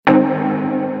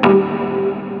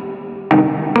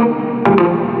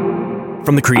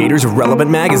From the creators of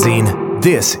Relevant Magazine,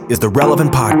 this is the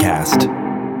Relevant Podcast.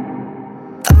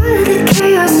 All the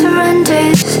chaos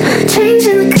surrenders,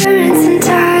 changing the currents and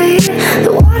tide.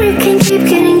 The water can keep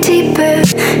getting deeper,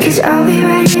 'cause I'll be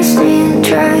right here staying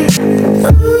dry.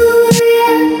 Ooh,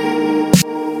 yeah,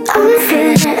 I'm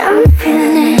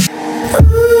feeling it.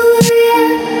 Ooh,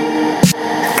 yeah,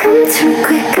 come to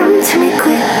me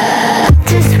quick.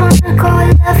 Just wanna go,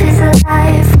 love is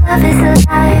alive, love is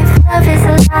alive, love is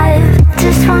alive.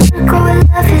 Just wanna go,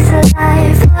 love is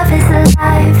alive, love is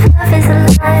alive, love is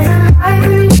alive. I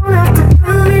really don't have to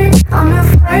prove it, I'm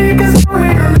afraid there's no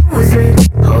way to lose it.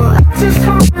 Oh, I just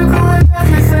wanna go,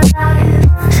 love is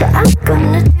alive, so I'm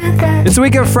gonna do that. It's the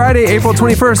week of Friday, April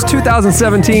 21st,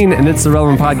 2017, and it's the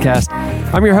Relevant Podcast.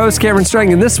 I'm your host, Cameron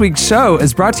Strang, and this week's show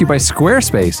is brought to you by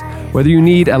Squarespace. Whether you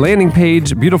need a landing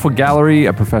page, beautiful gallery,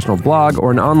 a professional blog,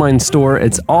 or an online store,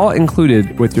 it's all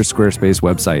included with your Squarespace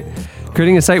website.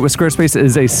 Creating a site with Squarespace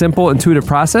is a simple, intuitive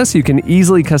process. You can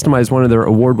easily customize one of their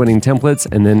award-winning templates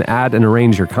and then add and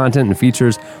arrange your content and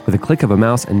features with a click of a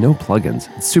mouse and no plugins.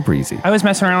 It's super easy. I was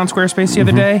messing around on Squarespace the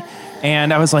other day,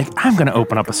 and I was like, I'm going to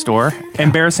open up a store.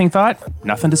 Embarrassing thought,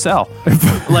 nothing to sell.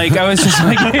 Like, I was just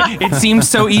like, it seems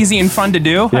so easy and fun to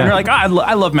do. Yeah. And you're like, I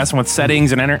love messing with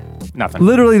settings and nothing.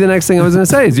 Literally, the next thing I was going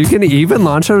to say is you can even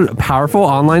launch a powerful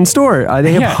online store.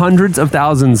 They have hundreds of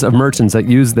thousands of merchants that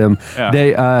use them. Yeah.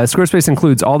 Squarespace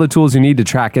includes all the tools you need to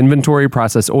track inventory,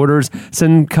 process orders,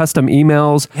 send custom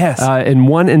emails in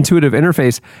one intuitive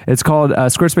interface. It's called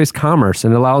Squarespace Commerce,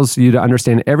 and it allows you to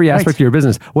understand every aspect of your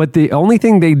business. What the only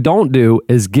thing they don't do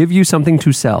is give you something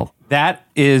to sell. That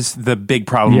is the big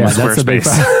problem with Squarespace.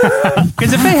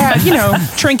 Because if they had,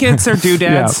 trinkets or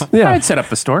doodads, I'd set up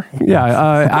the store. Yeah,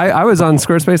 I was on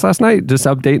Squarespace last night, just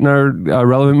updating our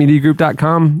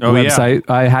relevantmediagroup.com website.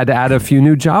 Yeah. I had to add a few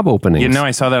new job openings.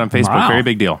 I saw that on Facebook. Wow. Very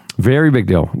big deal. Very big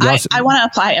deal. I want to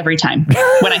apply every time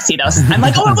when I see those. I'm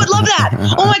like, oh, I would love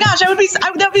that. Oh my gosh, that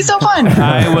would be so fun.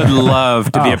 I would love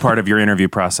to be a part of your interview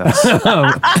process.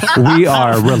 We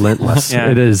are relentless. Yeah.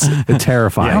 It is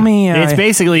terrifying. It's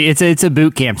basically it's a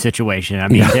boot camp situation. I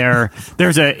mean,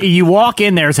 you walk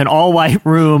in, there's an all white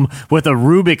room with a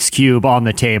Rubik's Cube on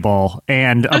the table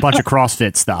and a bunch of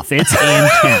CrossFit stuff. It's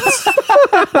intense.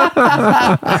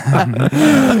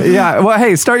 Yeah. Well,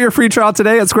 hey, start your free trial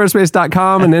today at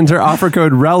squarespace.com and enter offer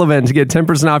code RELEVANT to get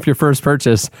 10% off your first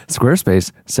purchase.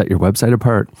 Squarespace, set your website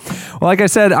apart. Well, like I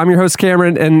said, I'm your host,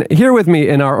 Cameron, and here with me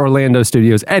in our Orlando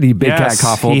studios, Eddie Big Cat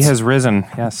Koffoltz. He has risen.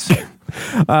 Yes.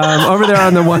 Over there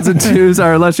on the ones and twos,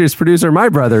 our illustrious producer, my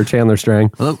brother, Chandler Strang.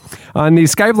 Hello. On the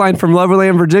Skype line from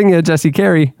Loverland, Virginia, Jesse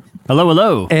Carey. Hello,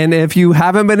 hello. And if you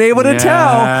haven't been able to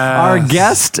tell, our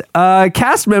guest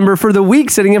cast member for the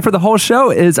week, sitting in for the whole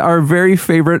show, is our very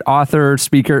favorite author,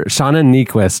 speaker, Shauna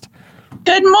Niequist.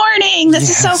 Good morning. This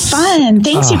is so fun.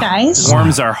 Thanks, you guys.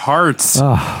 Warms our hearts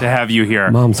to have you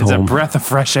here. Mom's it's home. A breath of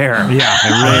fresh air. Yeah,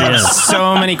 it really is.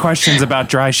 So many questions about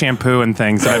dry shampoo and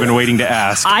things that I've been waiting to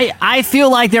ask. I feel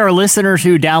like there are listeners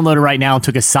who downloaded right now and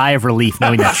took a sigh of relief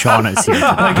knowing that Shauna is here.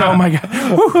 Like, oh my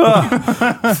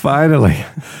God. Finally.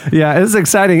 Yeah, it's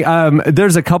exciting.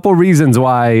 There's a couple reasons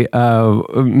why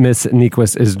Miss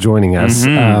Niequist is joining us.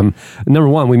 Number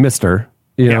one, we missed her.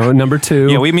 Number two.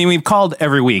 Yeah, we've called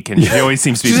every week, and she always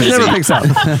seems to be busy. She never picks up.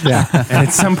 Yeah. And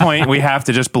at some point, we have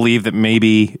to just believe that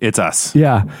maybe it's us.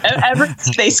 Yeah.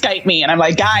 They Skype me, and I'm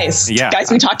like, guys,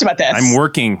 we talked about this. I'm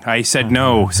working. I said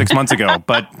no 6 months ago,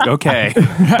 but okay.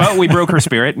 But we broke her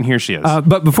spirit, and here she is.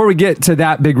 But before we get to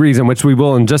that big reason, which we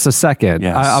will in just a second,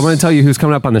 I want to tell you who's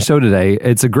coming up on the show today.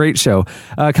 It's a great show.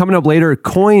 Coming up later,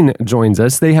 Coin joins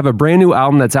us. They have a brand new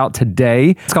album that's out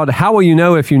today. It's called How Will You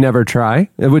Know If You Never Try,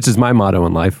 which is my motto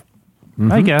in life.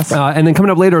 I guess. And then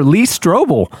coming up later, Lee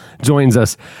Strobel joins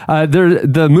us.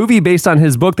 The movie based on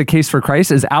his book, The Case for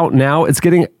Christ, is out now. It's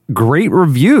getting great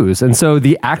reviews. And so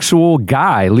the actual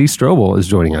guy, Lee Strobel, is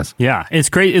joining us. Yeah, it's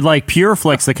great. Like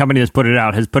Pureflix, the company that's put it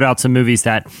out, has put out some movies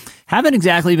that haven't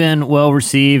exactly been well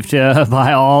received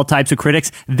by all types of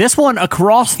critics. This one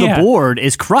across the board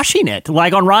is crushing it.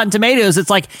 Like on Rotten Tomatoes, it's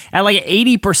like at like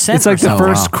 80%. It's like the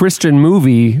first Christian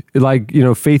movie,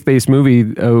 faith-based movie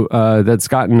that's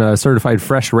gotten a certified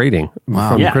fresh rating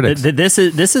from critics. This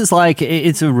is like,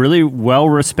 it's a really well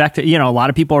respected. A lot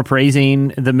of people are praising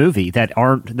the movie that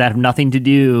have nothing to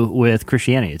do with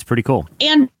Christianity. It's pretty cool.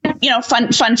 And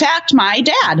fun fact: my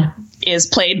dad is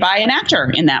played by an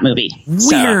actor in that movie.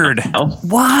 Weird.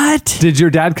 What? Did your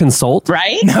dad consult?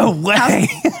 Right? No way.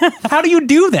 How do you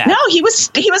do that? No, he was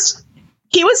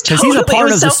He was totally, he's a part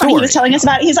it was of the so funny. He story. was telling us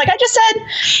about it. He's like, I just said,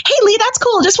 hey, Lee, that's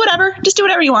cool. Just whatever. Just do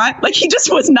whatever you want. Like, he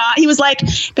just was not. He was like,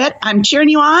 Bet, I'm cheering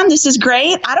you on. This is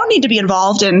great. I don't need to be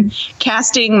involved in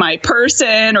casting my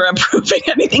person or approving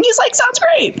anything. He's like, sounds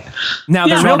great. Now,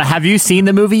 Rona, have you seen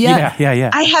the movie yet? Yeah.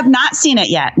 I have not seen it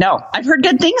yet. No, I've heard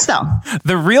good things, though.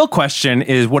 The real question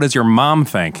is, what does your mom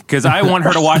think? Because I want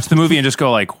her to watch the movie and just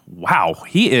go like, wow,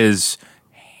 he is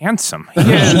handsome. He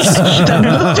is. The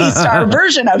movie star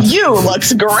version of you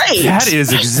looks great. That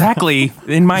is exactly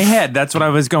in my head. That's what I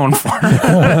was going for.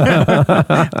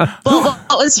 Well,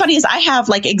 what's funny is I have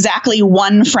like exactly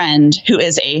one friend who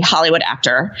is a Hollywood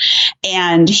actor,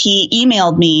 and he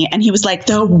emailed me and he was like,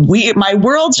 my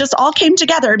worlds just all came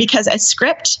together because I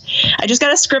just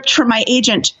got a script from my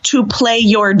agent to play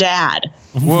your dad.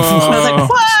 Whoa. And I was like,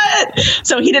 what?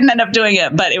 So he didn't end up doing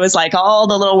it, but it was like all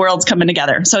the little worlds coming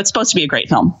together. So it's supposed to be a great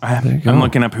film. I'm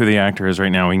looking up who the actor is right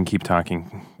now. We can keep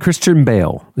talking. Christian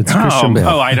Bale. It's Christian Bale.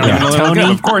 Oh, I don't even know. Tony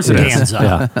Of course it is.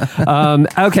 Danza.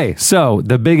 Okay, so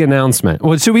the big announcement.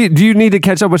 Well, do you need to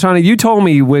catch up with Shauna? You told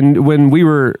me when we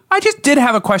were... I just did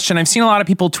have a question. I've seen a lot of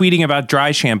people tweeting about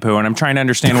dry shampoo, and I'm trying to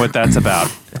understand what that's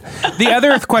about. The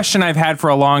other question I've had for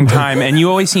a long time, and you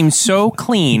always seem so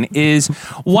clean, is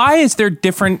why is there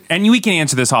different... And we can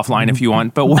answer this offline if you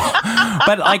want, but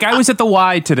like I was at the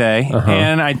Y today,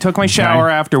 and I took my shower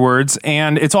afterwards,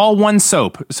 and it's all one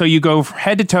soap. So you go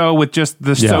head to toe with just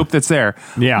the soap that's there.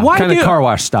 Yeah. Kind of car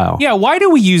wash style. Yeah, why do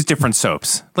we use different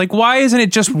soaps? Like, why isn't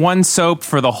it just one soap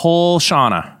for the whole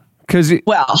Shauna? Because...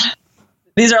 Well,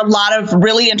 these are a lot of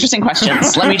really interesting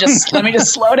questions. Let me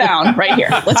just slow down right here.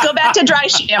 Let's go back to dry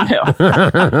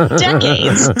shampoo.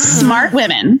 Decades, smart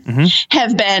women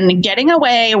have been getting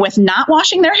away with not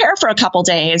washing their hair for a couple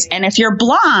days. And if you're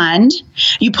blonde,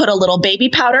 you put a little baby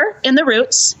powder in the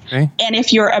roots. Okay. And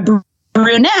if you're a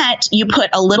brunette, you put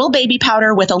a little baby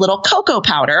powder with a little cocoa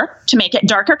powder to make it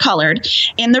darker colored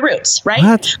in the roots, right?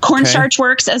 What? Cornstarch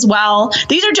works as well.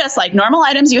 These are just like normal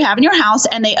items you have in your house,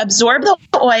 and they absorb the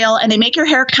oil and they make your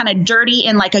hair kind of dirty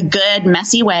in like a good,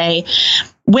 messy way.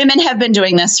 Women have been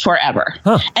doing this forever.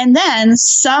 And then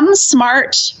some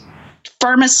smart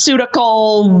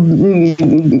pharmaceutical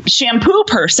shampoo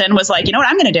person was like, you know what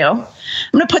I'm going to do? I'm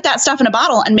going to put that stuff in a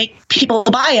bottle and make people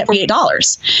buy it for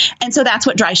 $8. And so that's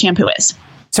what dry shampoo is.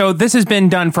 So this has been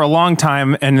done for a long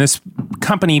time, and this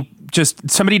company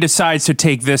somebody decides to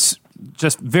take this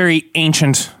just very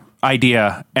ancient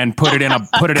idea and put it in a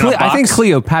box. I think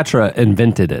Cleopatra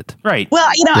invented it. Right. Well,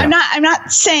 I'm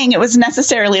not saying it was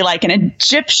necessarily like an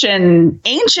Egyptian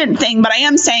ancient thing, but I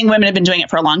am saying women have been doing it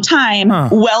for a long time,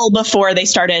 well before they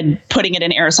started putting it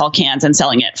in aerosol cans and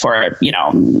selling it for,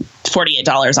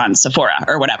 $48 on Sephora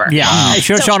or whatever. Yeah.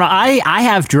 Shauna, I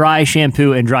have dry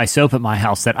shampoo and dry soap at my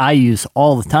house that I use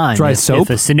all the time. Dry soap?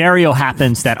 If a scenario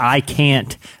happens that I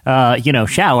can't,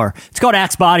 shower, it's called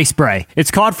Axe body spray. It's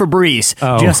called Febreze.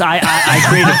 Oh. I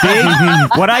create a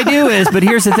big. What I do is, but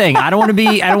here's the thing: I don't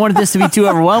want this to be too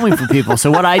overwhelming for people.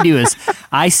 So what I do is,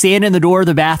 I stand in the door of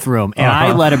the bathroom and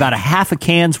I let about a half a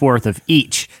can's worth of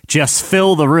each just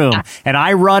fill the room, and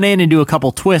I run in and do a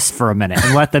couple twists for a minute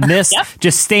and let the mist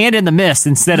just stand in the mist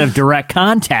instead of direct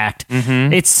contact.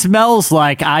 It smells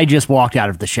like I just walked out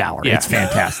of the shower. Yeah. It's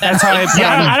fantastic. That's how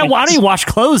I don't even wash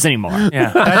clothes anymore.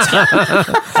 Yeah.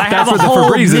 I have what a the whole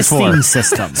Febreze is for. misting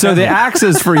system. So the Axe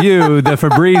is for you, the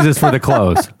Febreze is for the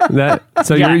clothes. You're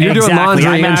doing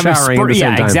laundry and showering at the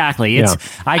same time. Exactly.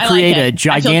 I create a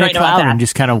gigantic cloud and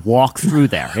just kind of walk through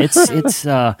there. It's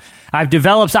I've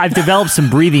developed some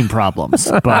breathing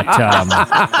problems, but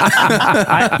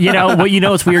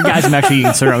it's weird, guys. I'm actually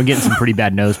concerned. I'm getting some pretty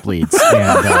bad nosebleeds,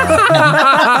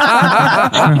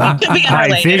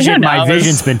 and my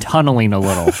vision's been tunneling a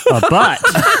little. But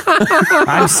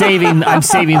I'm saving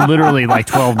literally like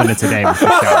 12 minutes a day with the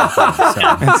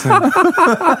shower.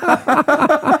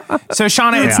 So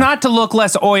Shauna, it's not to look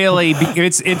less oily.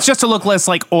 It's just to look less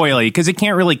like oily because it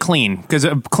can't really clean because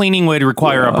cleaning would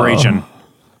require abrasion.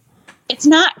 It's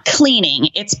not cleaning.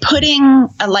 It's putting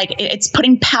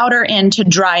powder in to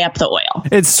dry up the oil.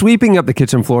 It's sweeping up the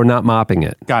kitchen floor, not mopping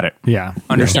it. Got it. Yeah.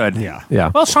 Understood. Yeah.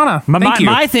 Well, Shauna, thank you.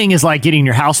 My thing is like getting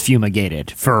your house fumigated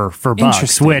for bugs,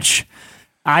 Interesting. which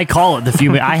I call it the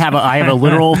fumigation. I have a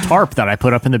literal tarp that I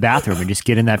put up in the bathroom and just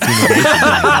get in that fumigation.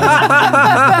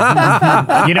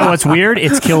 You know what's weird?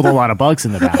 It's killed a lot of bugs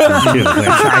in the bathroom too, which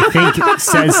I think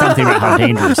says something about how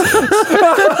dangerous it is.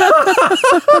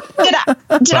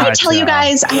 Did I tell you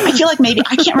guys? I feel like maybe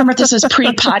I can't remember if this was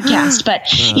pre-podcast, but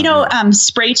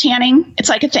spray tanning. It's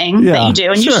like a thing that you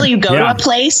do, and usually you go to a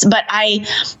place. But I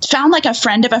found like a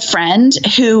friend of a friend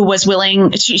who was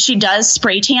willing. She does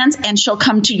spray tans, and she'll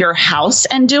come to your house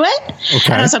and do it.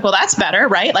 Okay. And I was like, well, that's better,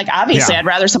 right? Like, obviously, I'd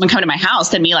rather someone come to my house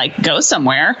than me like go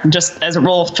somewhere, just as a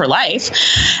rule for life.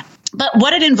 But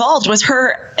what it involved was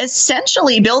her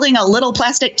essentially building a little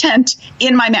plastic tent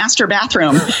in my master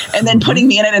bathroom and then putting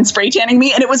me in it and spray tanning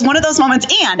me. And it was one of those moments.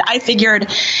 And I figured,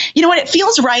 you know what, it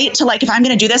feels right to like, if I'm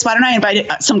going to do this, why don't I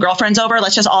invite some girlfriends over?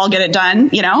 Let's just all get it done,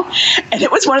 you know? And it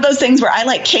was one of those things where I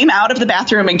like came out of the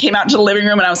bathroom and came out into the living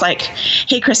room and I was like,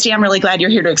 hey, Christy, I'm really glad you're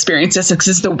here to experience this because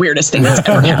this is the weirdest thing that's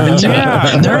ever happened to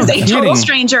me. There is a total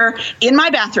stranger in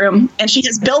my bathroom and she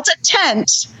has built a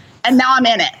tent. And now I'm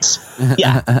in it.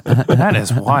 Yeah. That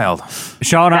is wild.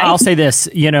 Sean, right? I'll say this,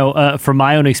 from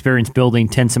my own experience building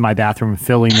tents in my bathroom and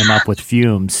filling them up with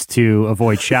fumes to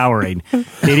avoid showering,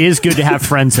 it is good to have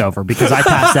friends over because I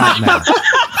passed out in there.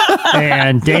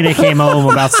 And Dana came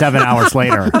home about 7 hours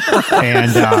later.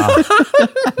 And,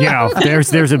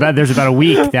 there's about a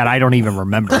week that I don't even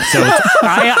remember. So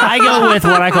I go with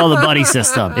what I call the buddy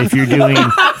system if you're doing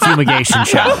fumigation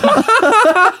shower.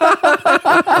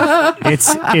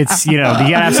 It's you gotta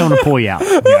have someone to pull you out.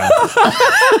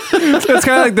 It's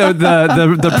kind of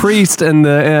like the priest and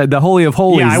the Holy of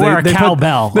Holies. Yeah, I wear a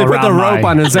cowbell. They put the rope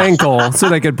on his ankle so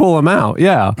they could pull him out.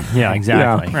 Yeah. Yeah,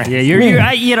 exactly. Yeah,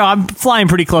 right. I'm flying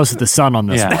pretty close to the sun on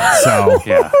this one. So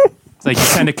It's like you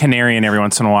send a canary in every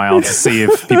once in a while to see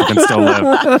if people can still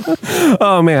live.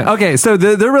 Oh, man. Okay, so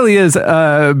there really is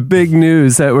big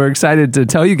news that we're excited to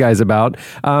tell you guys about.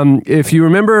 If you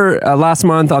remember last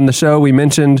month on the show, we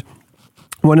mentioned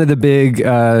one of the big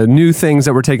new things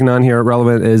that we're taking on here at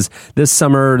Relevant is this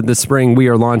spring, we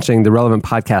are launching the Relevant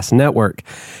Podcast Network.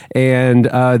 And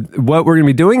what we're going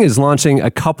to be doing is launching a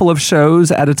couple of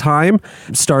shows at a time,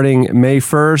 starting May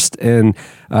 1st and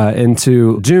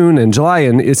into June and July.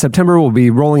 And in September, we'll be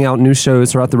rolling out new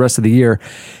shows throughout the rest of the year.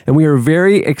 And we are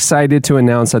very excited to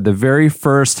announce that the very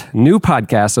first new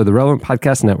podcast of the Relevant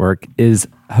Podcast Network is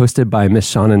hosted by Miss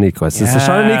Shauna Niequist. Yes. It's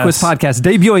the Shauna Niequist podcast,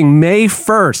 debuting May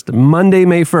 1st, Monday,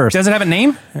 May 1st. Does it have a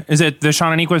name? Is it the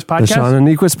Shauna Niequist podcast? The Shauna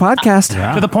Niequist podcast.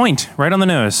 Yeah. To the point, right on the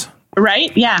nose.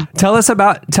 Right? Yeah. Tell us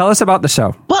about the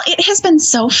show. Well, it has been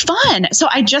so fun. So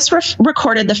I just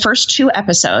recorded the first 2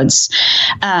 episodes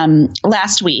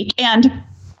last week, and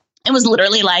it was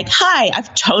literally like, hi,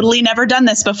 I've totally never done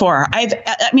this before. I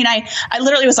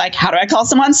literally was like, how do I call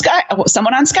someone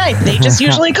on Skype? They just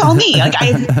usually call me. Like, I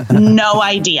have no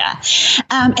idea.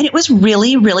 And it was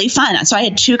really, really fun. So I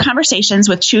had 2 conversations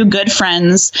with 2 good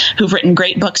friends who've written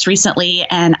great books recently,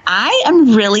 and I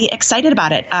am really excited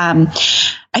about it.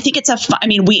 I think it's I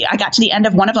got to the end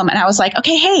of one of them and I was like,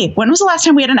 okay, hey, when was the last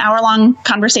time we had an hour-long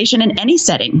conversation in any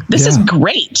setting? This is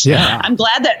great. Yeah. I'm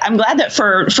glad that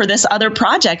for this other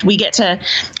project, we get to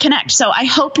connect. So I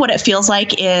hope what it feels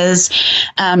like is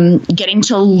getting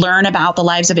to learn about the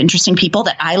lives of interesting people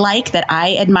that I like, that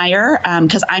I admire,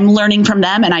 because I'm learning from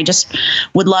them. And I just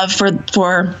would love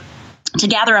to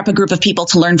gather up a group of people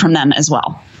to learn from them as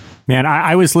well. Man,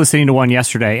 I was listening to one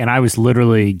yesterday and I was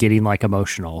literally getting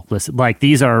emotional. Listen,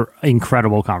 these are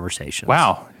incredible conversations.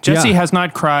 Wow. Jesse has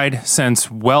not cried since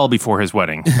well before his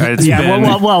wedding.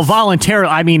 Well, voluntarily.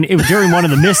 I mean, it was during one of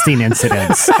the misting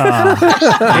incidents. It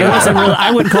wasn't really,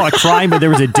 I wouldn't call it crying, but there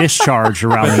was a discharge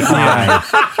around the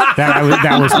eye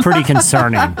that was pretty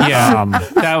concerning. Yeah,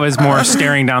 that was more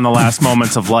staring down the last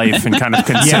moments of life and kind of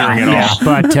considering it all.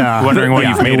 But wondering what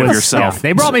you've made of yourself. Yeah.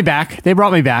 They brought me back.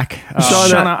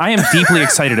 Shauna, I am deeply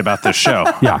excited about this show.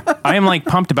 Yeah, I am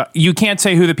pumped about. You can't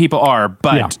say who the people are,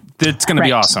 but. It's going to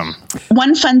be awesome.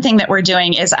 One fun thing that we're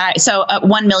doing is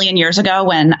 1 million years ago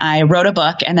when I wrote a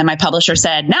book and then my publisher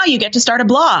said, now you get to start a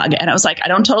blog. And I was like, I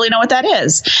don't totally know what that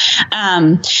is.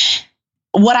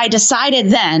 What I decided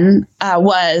then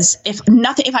was if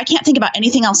I can't think about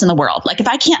anything else in the world, if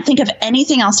I can't think of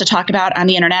anything else to talk about on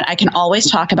the internet, I can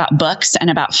always talk about books and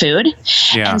about food.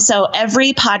 Yeah. And so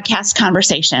every podcast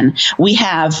conversation, we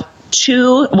have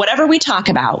whatever we talk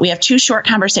about, we have 2 short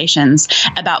conversations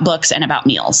about books and about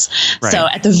meals. Right. So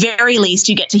at the very least,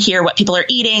 you get to hear what people are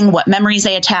eating, what good memories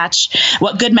they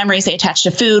attach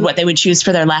to food, what they would choose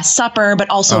for their last supper, but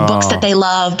also books that they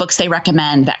love, books they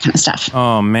recommend, that kind of stuff.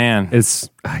 Oh, man.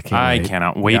 I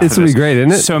cannot wait for this. It's going to be great,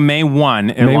 isn't it? So May 1,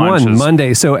 it launches. 1,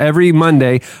 Monday. So every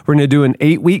Monday, we're going to do an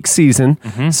 8-week season.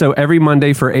 Mm-hmm. So every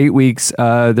Monday for 8 weeks,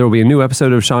 there will be a new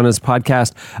episode of Shauna's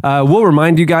podcast. We'll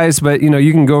remind you guys, but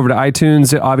you can go over to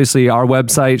iTunes, obviously our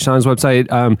website, Shauna's website,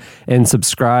 and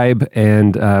subscribe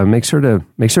and make sure to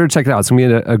check it out. It's going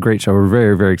to be a great show. We're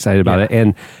very, very excited about it.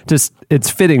 And just it's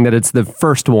fitting that it's the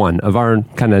first one of our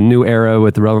kind of new era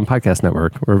with the Relevant Podcast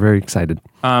Network. We're very excited.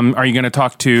 Are you going to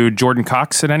talk to Jordan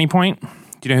Cox at any point?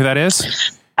 Do you know who that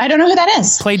is? I don't know who that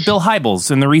is. Played Bill Hybels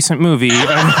in the recent movie,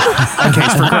 A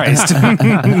Case for Christ.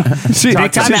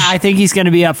 I think he's going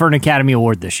to be up for an Academy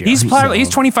Award this year. He's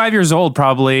 25 years old,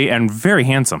 probably, and very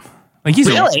handsome. Like he's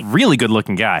a really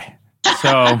good-looking guy.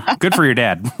 So good for your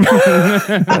dad.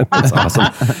 That's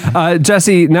awesome,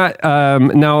 Jesse. Now,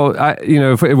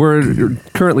 if we're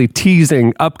currently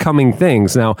teasing upcoming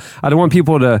things. Now, I don't want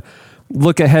people to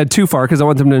look ahead too far because I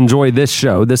want them to enjoy this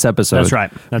show, this episode. That's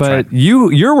right. But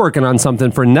you're working on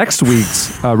something for next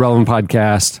week's Relevant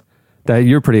podcast that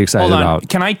you're pretty excited about.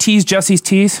 Can I tease Jesse's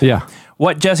tease? Yeah.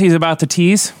 What Jesse's about to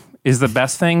tease is the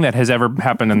best thing that has ever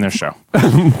happened in this show.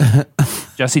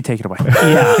 Jesse, take it away.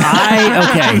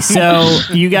 Okay, so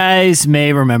you guys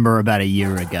may remember about a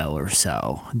year ago or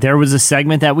so, there was a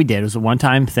segment that we did. It was a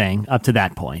one-time thing up to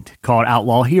that point called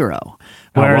Outlaw Hero.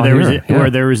 Where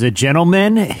there was a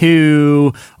gentleman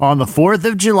who, on the 4th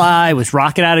of July, was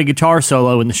rocking out a guitar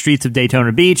solo in the streets of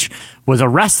Daytona Beach, was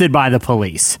arrested by the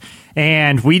police.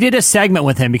 And we did a segment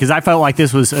with him because I felt like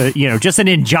this was, just an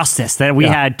injustice that we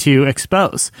had to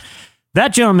expose.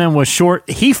 That gentleman was short.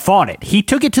 He fought it. He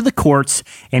took it to the courts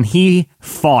and he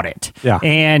fought it. Yeah.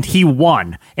 And he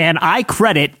won. And I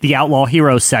credit the Outlaw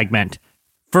Hero segment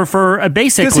for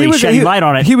basically shedding light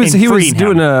on it. He was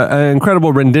doing an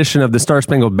incredible rendition of the Star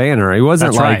Spangled Banner. He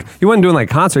wasn't he wasn't doing like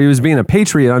concert. He was being a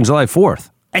patriot on July 4th.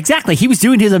 Exactly. He was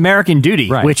doing his American duty,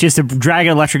 which is to drag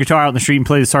an electric guitar out in the street and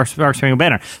play the Star Spangled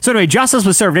Banner. So anyway, justice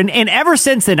was served. And ever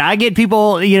since then, I get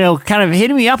people, kind of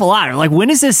hitting me up a lot. Like, when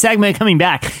is this segment coming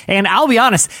back? And I'll be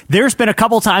honest, there's been a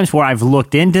couple times where I've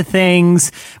looked into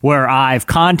things, where I've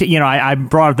I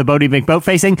brought up the Bodie McBoat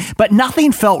thing, but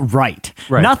nothing felt right.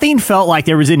 Nothing felt like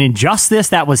there was an injustice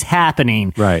that was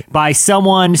happening by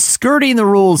someone skirting the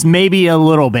rules maybe a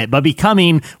little bit, but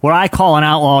becoming what I call an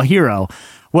outlaw hero.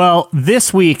 Well,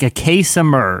 this week, a case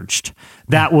emerged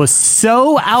that was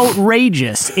so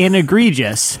outrageous and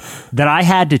egregious that I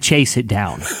had to chase it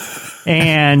down.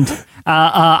 And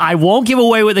I won't give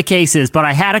away what the case is, but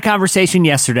I had a conversation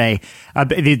yesterday.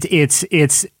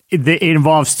 It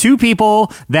involves two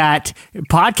people that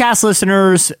podcast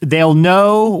listeners, they'll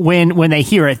know when they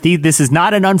hear it. This is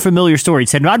not an unfamiliar story.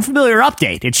 It's an unfamiliar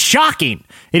update. It's shocking.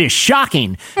 It is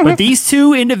shocking. But these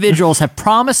two individuals have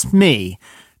promised me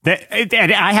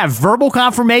and I have verbal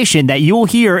confirmation that you will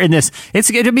hear in this. It's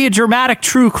going to be a dramatic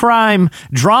true crime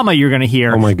drama you're going to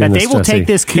hear. Oh my goodness, that they will Jesse. take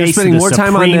this case. You're spending more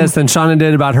time on this than Shauna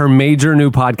did about her major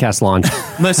new podcast launch.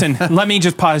 Listen, let me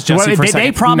just pause, Jesse, for a second.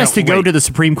 They promised to go to the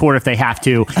Supreme Court if they have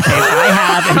to. And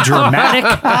I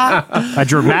have a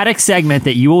dramatic segment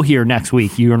that you will hear next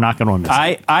week. You are not going to miss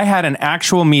it. I had an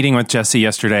actual meeting with Jesse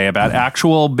yesterday about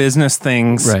actual business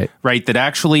things, right, that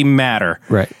actually matter.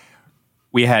 Right.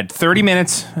 We had 30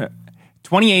 minutes,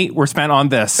 28 were spent on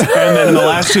this. And then in the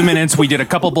last 2 minutes, we did a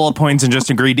couple bullet points and just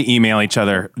agreed to email each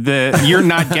other. You're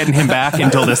not getting him back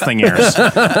until this thing airs.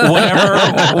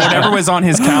 Whatever was on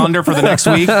his calendar for the next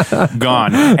week,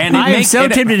 gone. And I am so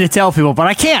tempted to tell people, but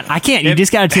I can't. You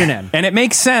just got to tune in. And it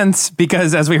makes sense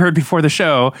because, as we heard before the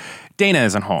show, Dana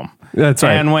isn't home. That's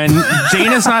right. And when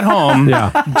Dana's not home,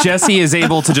 Jesse is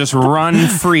able to just run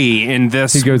free in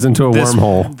this. He goes into a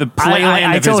wormhole. The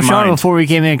playland of his told Shauna mind. before we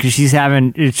came in because she's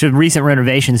having recent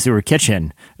renovations to her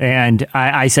kitchen, and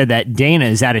I said that Dana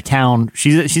is out of town.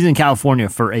 She's in California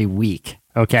for a week.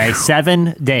 Okay,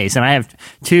 7 days, and I have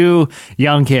two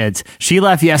young kids. She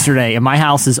left yesterday, and my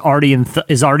house is already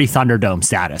Thunderdome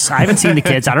status. I haven't seen the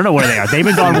kids. I don't know where they are. They've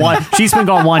been gone one. She's been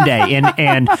gone one day,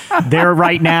 and there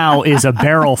right now is a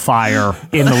barrel fire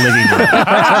in the living room,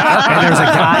 and there's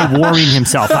a guy warming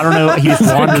himself. I don't know. He's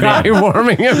wandered in.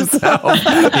 Warming himself.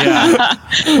 Yeah.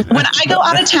 When I go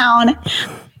out of town,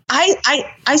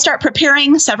 I start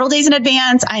preparing several days in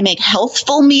advance. I make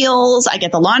healthful meals. I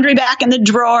get the laundry back in the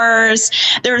drawers.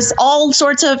 There's all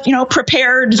sorts of,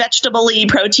 prepared vegetable-y,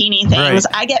 protein-y things.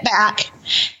 Right. I get back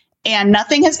and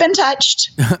nothing has been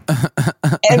touched.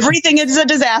 Everything is a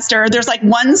disaster. There's like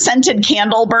one scented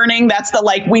candle burning. That's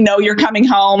the we know you're coming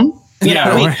home. We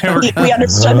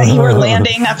understood that you were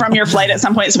landing from your flight at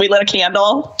some point, so we lit a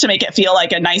candle to make it feel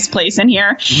like a nice place in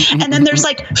here. And then there's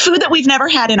food that we've never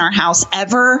had in our house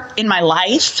ever in my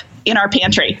life in our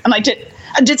pantry. I'm like,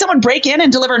 did someone break in and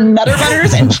deliver Nutter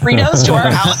Butters and Fritos to our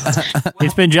house?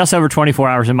 It's been just over 24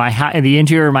 hours, and the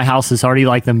interior of my house is already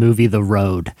like the movie The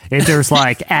Road. There's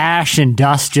ash and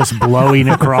dust just blowing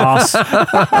across.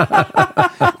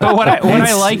 But what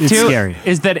I like too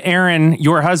is that Aaron,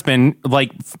 your husband,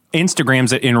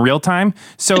 Instagrams it in real time.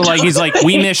 So he's like,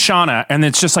 we miss Shauna, and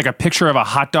it's just a picture of a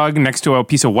hot dog next to a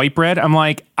piece of white bread. I'm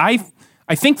like, I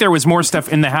I think there was more stuff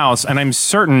in the house, and I'm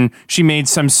certain she made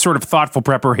some sort of thoughtful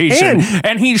preparation.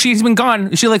 And she's been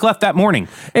gone. She left that morning.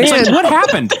 It's like, what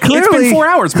happened? It's been 4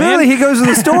 hours, man. Clearly, he goes to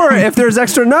the store if there's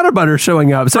extra Nutter Butter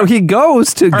showing up. So he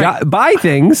goes to buy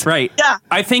things. Right. Yeah.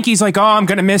 I think he's like, oh, I'm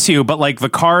going to miss you. But the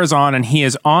car is on, and he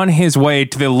is on his way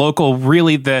to the local,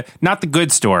 not the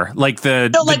good store,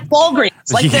 Walgreens,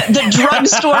 the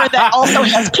drugstore that also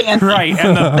has candy. Right.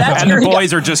 And the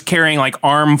boys are just carrying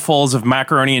armfuls of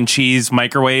macaroni and cheese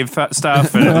microwave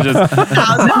stuff, and just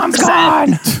Mom's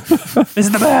gone. This is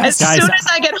the best. As soon as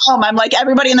I get home, I'm like,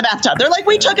 everybody in the bathtub. They're like,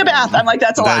 we took a bath. I'm like,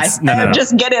 that's a lie. No.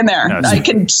 Just get in there. I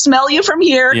can smell you from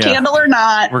here, candle or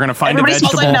not. We're gonna find everybody a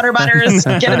vegetable. smells like Nutter Butters.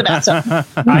 Get in the bathtub.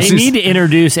 I need to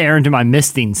introduce Aaron to my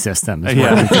misting system.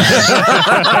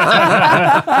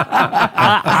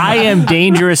 I am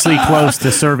dangerously close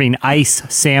to serving ice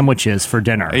sandwiches for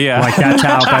dinner. Yeah.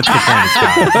 That's the point it's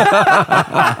got.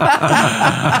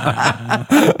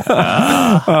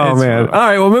 Oh, man. All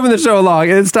right, well, moving the show along,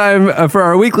 it's time for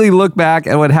our weekly look back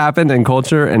at what happened in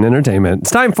culture and entertainment.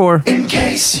 It's time for In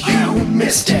Case You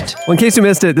Missed It. Well, in case you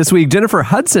missed it, this week, Jennifer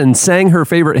Hudson sang her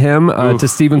favorite hymn to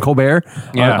Stephen Colbert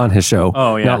on his show.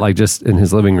 Oh, yeah. Not just in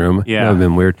his living room. Yeah. That would have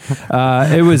been weird.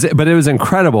 It was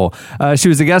incredible. She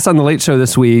was a guest on The Late Show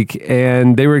this week,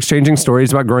 and they were exchanging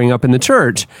stories about growing up in the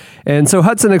church. And so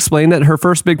Hudson explained that her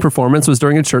first big performance was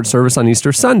during a church service on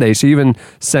Easter Sunday. She even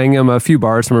sang him a few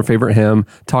bars from her favorite hymn,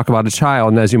 Talk About a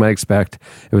Child. And as you might expect,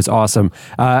 it was awesome.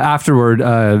 Afterward,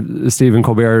 Stephen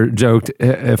Colbert joked,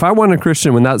 if I wasn't a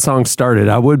Christian when that song started,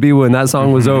 I would be when that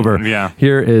song was over. Yeah.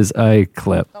 Here is a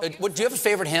clip. Do you have a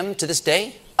favorite hymn to this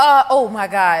day? Oh my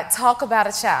God, Talk About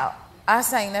a Child. I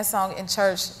sang that song in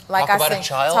church. Talk About a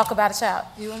Child? Talk About a Child.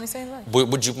 You want me to sing it?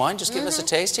 Would you mind just giving us a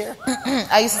taste here?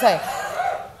 I used to say,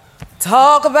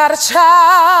 talk about a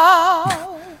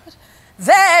child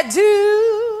that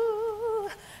do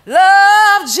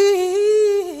love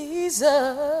Jesus.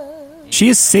 She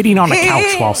is sitting on a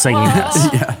couch while singing this.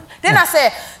 Yeah. Then I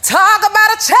said, talk about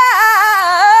a child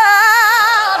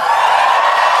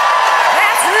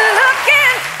that's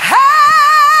looking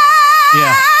high.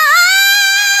 Yeah.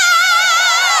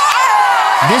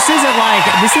 This isn't like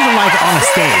on a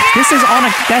stage.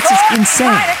 That's just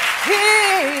insane.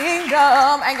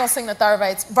 Kingdom. I ain't gonna sing the third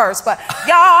verse, but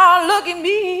y'all look at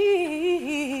me.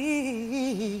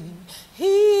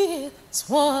 Here's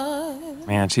one.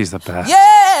 Man, she's the best.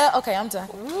 Yeah. Okay, I'm done.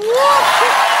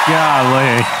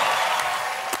 Golly.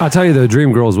 I'll tell you, though,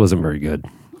 Dreamgirls wasn't very good.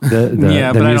 The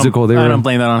musical. I don't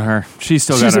blame that on her. She's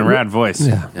got a rad voice.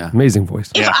 Yeah, amazing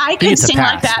voice. If I could sing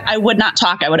like that, I would not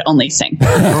talk. I would only sing.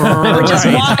 I would just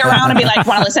walk around and be like,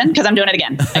 want to listen? Because I'm doing it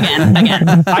again.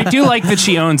 I do like that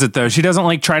she owns it, though. She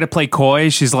doesn't try to play coy.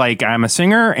 She's like, I'm a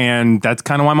singer, and that's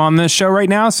kind of why I'm on this show right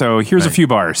now. So here's a few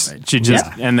bars. She just,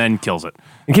 and then kills it.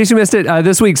 In case you missed it,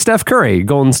 this week, Steph Curry,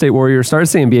 Golden State Warrior,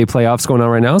 starts the NBA playoffs going on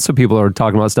right now, so people are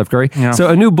talking about Steph Curry. Yeah. So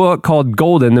a new book called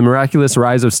Golden, The Miraculous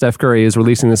Rise of Steph Curry is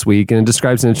releasing this week, and it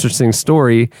describes an interesting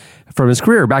story from his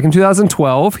career. Back in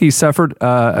 2012, he suffered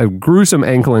a gruesome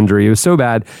ankle injury. It was so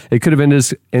bad, it could have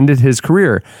ended his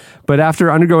career. But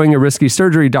after undergoing a risky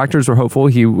surgery, doctors were hopeful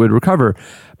he would recover.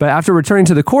 But after returning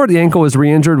to the court, the ankle was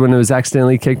re-injured when it was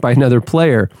accidentally kicked by another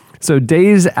player. So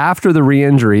days after the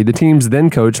re-injury, the team's then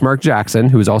coach, Mark Jackson,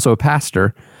 who is also a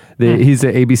pastor, he's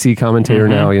an ABC commentator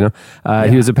now,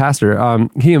 he was a pastor.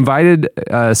 He invited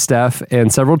Steph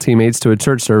and several teammates to a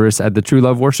church service at the True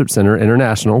Love Worship Center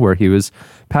International, where he was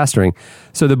pastoring.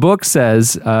 So the book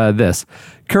says this.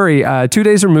 Curry, 2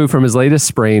 days removed from his latest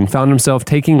sprain, found himself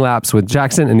taking laps with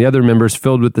Jackson and the other members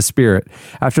filled with the Spirit.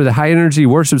 After the high-energy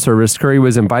worship service, Curry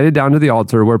was invited down to the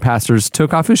altar where pastors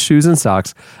took off his shoes and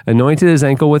socks, anointed his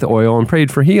ankle with oil, and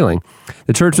prayed for healing.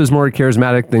 The church was more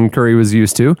charismatic than Curry was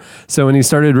used to, so when he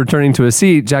started returning to his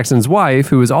seat, Jackson's wife,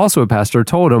 who was also a pastor,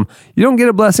 told him, "You don't get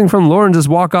a blessing from the Lord and just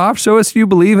walk off. Show us you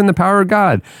believe in the power of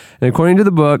God." And according to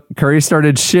the book, Curry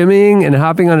started shimmying and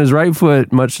hopping on his right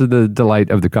foot, much to the delight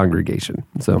of the congregation.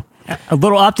 So, a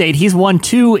little update. He's won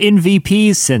 2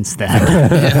 MVPs since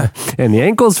then. And the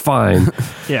ankle's fine.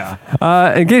 Yeah.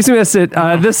 In case you missed it,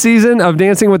 this season of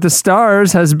Dancing with the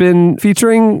Stars has been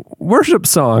featuring worship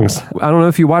songs. I don't know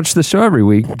if you watch the show every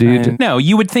week. Do you? No,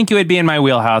 you would think it would be in my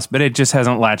wheelhouse, but it just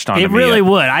hasn't latched on. It really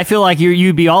would. I feel like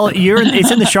you'd be all.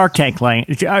 It's in the Shark Tank lane.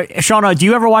 Shauna, do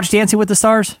you ever watch Dancing with the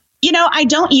Stars? I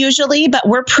don't usually, but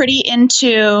we're pretty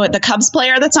into the Cubs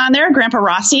player that's on there, Grandpa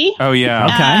Rossi. Oh, yeah.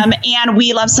 Okay. And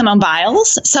we love Simone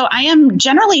Biles. So I am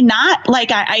generally not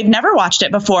I've never watched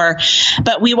it before,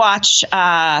 but we watch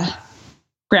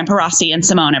Grandpa Rossi and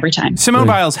Simone every time. Simone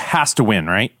Biles has to win,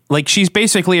 right? She's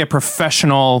basically a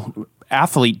professional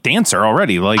athlete dancer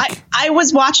already. Like I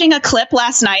was watching a clip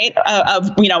last night of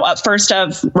first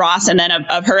of Ross and then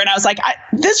of her, and I was like,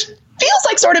 this feels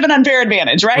like sort of an unfair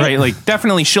advantage, right? Right, like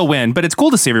definitely she'll win, but it's cool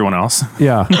to see everyone else.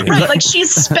 Yeah. Right, like she's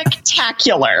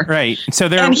spectacular. Right. So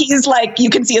and he's like,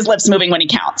 you can see his lips moving when he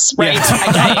counts, right?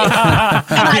 Yeah.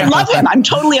 And I love him. I'm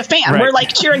totally a fan. Right. We're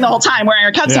like cheering the whole time wearing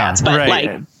our Cubs hats, but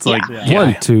it's like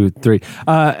 1, 2, 3.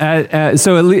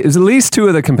 So at least two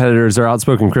of the competitors are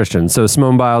outspoken Christians. So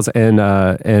Simone Biles and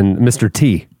Mr.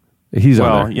 T. He's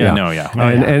on there.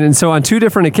 And so on 2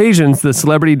 different occasions, the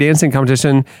celebrity dancing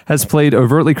competition has played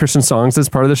overtly Christian songs as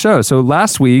part of the show. So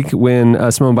last week,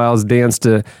 when Simone Biles danced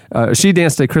to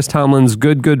Chris Tomlin's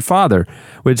 "Good Good Father,"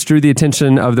 which drew the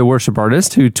attention of the worship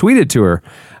artist, who tweeted to her,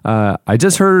 "I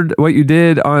just heard what you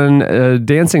did on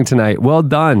dancing tonight. Well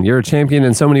done. You're a champion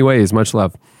in so many ways. Much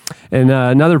love." In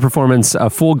another performance, a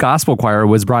full gospel choir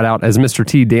was brought out as Mr.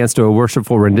 T danced to a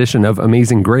worshipful rendition of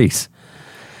 "Amazing Grace."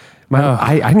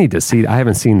 I need to see. I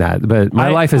haven't seen that, but my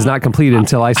life is not complete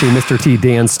until I see Mr. T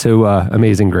dance to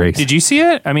 "Amazing Grace." Did you see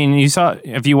it? I mean,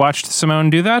 have you watched Simone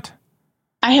do that?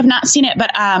 I have not seen it,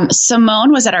 but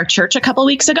Simone was at our church a couple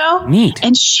weeks ago. Neat.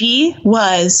 And she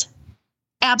was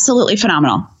absolutely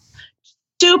phenomenal.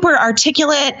 Super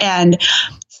articulate and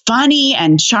funny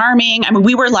and charming. I mean,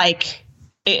 we were like...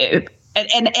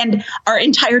 And our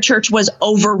entire church was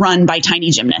overrun by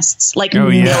tiny gymnasts, like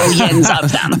millions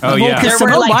of them. Oh, yeah. There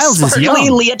were like sparkly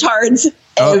leotards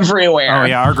everywhere. Oh,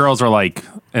 yeah. Our girls are like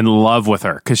in love with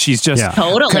her because she's just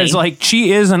totally. Because like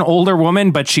she is an older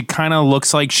woman, but she kind of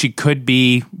looks like she could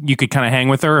be. You could kind of hang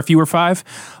with her if you were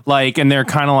 5. Like, and they're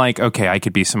kind of like, okay, I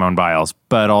could be Simone Biles,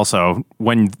 but also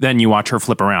then you watch her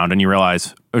flip around and you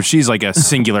realize she's like a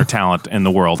singular talent in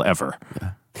the world ever. Yeah.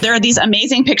 There are these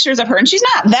amazing pictures of her, and she's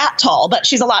not that tall, but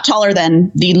she's a lot taller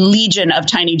than the legion of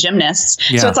tiny gymnasts.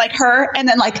 Yeah. So it's like her and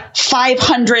then like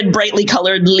 500 brightly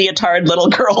colored leotard little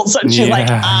girls. And she's like,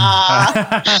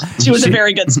 she was a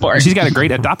very good sport. She's got a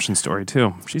great adoption story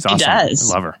too. She's awesome. She does.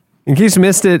 I love her. In case you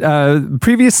missed it,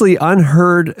 previously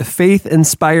unheard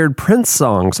faith-inspired Prince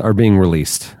songs are being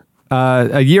released.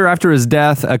 A year after his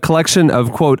death, a collection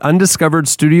of, quote, undiscovered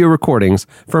studio recordings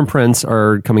from Prince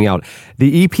are coming out.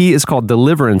 The EP is called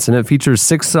Deliverance, and it features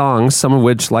 6 songs, some of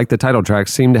which, like the title track,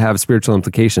 seem to have spiritual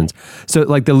implications. So,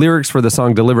 like, the lyrics for the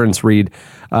song Deliverance read,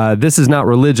 "This is not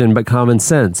religion, but common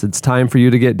sense. It's time for you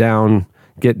to get down,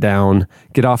 get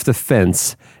off the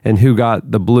fence, and who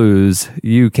got the blues?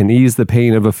 You can ease the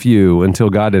pain of a few until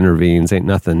God intervenes. Ain't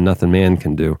nothing man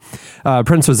can do."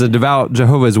 Prince was a devout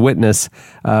Jehovah's Witness,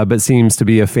 but seems to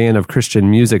be a fan of Christian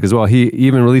music as well. He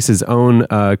even released his own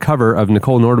cover of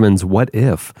Nicole Nordeman's "What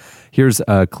If?" Here's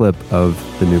a clip of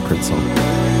the new Prince song.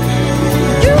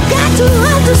 You got to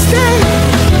understand.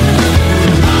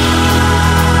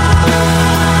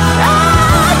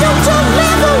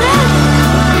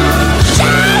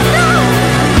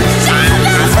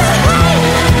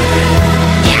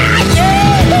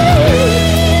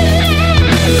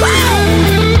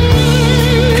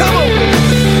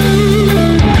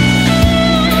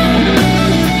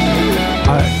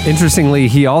 Interestingly,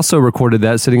 he also recorded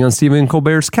that sitting on Stephen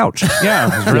Colbert's couch. Yeah,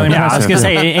 it was really impressive. I was going to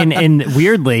say, and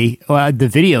weirdly, the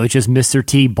video is just Mr.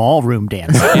 T ballroom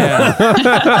dance. Yeah.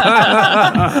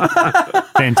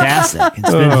 Fantastic.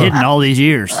 It's been hidden all these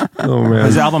years. Oh, man.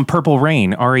 His album Purple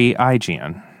Rain,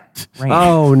 R-E-I-G-N. Rain.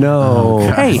 Oh,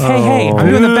 no. Hey, I'm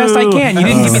doing the best I can. You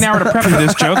didn't give me an hour to prep for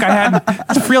this joke.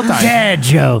 It's real time. Dad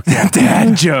joke.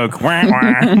 Dad joke.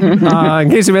 In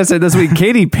case you missed it this week,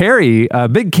 Katy Perry,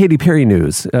 big Katy Perry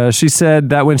news. She said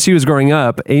that when she was growing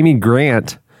up, Amy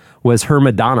Grant was her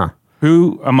Madonna.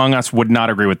 Who among us would not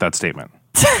agree with that statement?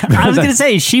 I was going to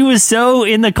say, she was so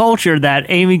in the culture that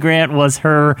Amy Grant was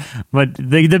her, but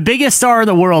the biggest star in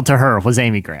the world to her was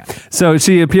Amy Grant. So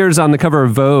she appears on the cover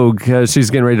of Vogue. She's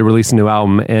getting ready to release a new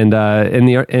album. And in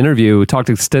the interview, talked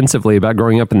extensively about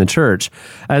growing up in the church.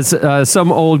 As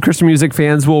some old Christian music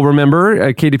fans will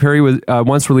remember, Katy Perry was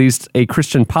once released a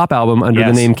Christian pop album under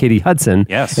the name Katie Hudson.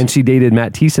 Yes. And she dated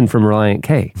Matt Thiessen from Reliant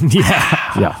K.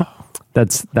 Yeah.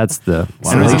 That's the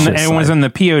it was in the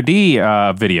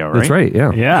POD video, right? That's right,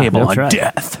 yeah. Cable That's on right.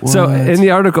 Death. So in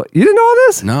the article, you didn't know all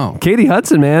this? No. Katie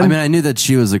Hudson, man. I mean, I knew that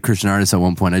she was a Christian artist at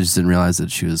one point. I just didn't realize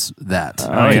that she was that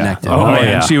connected.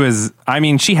 Yeah. She was, I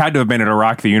mean, she had to have been at a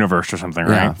Rock the Universe or something,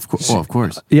 right? Yeah, of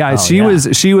course. Yeah, she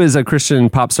was a Christian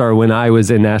pop star when I was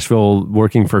in Nashville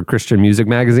working for Christian music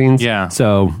magazines. Yeah.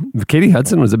 So Katie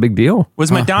Hudson was a big deal.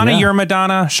 Was Madonna your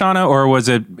Madonna, Shauna, or was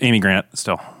it Amy Grant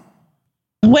still?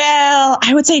 Well,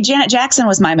 I would say Janet Jackson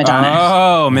was my Madonna.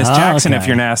 Oh, Miss Jackson, okay. if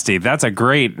you're nasty. That's a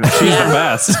great. She's the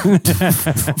best.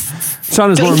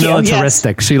 Shauna's more Thank you,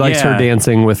 militaristic. She likes Yeah. her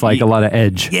dancing with like a lot of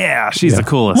edge. Yeah, she's the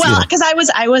coolest. Well, because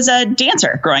I was a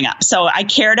dancer growing up, so I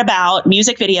cared about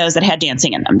music videos that had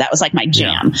dancing in them. That was like my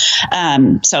jam.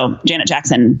 So Janet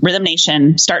Jackson, Rhythm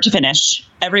Nation, start to finish,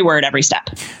 every word, every step.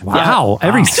 Wow,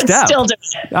 every step. Still do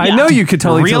it. I know you could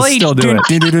totally Really? still do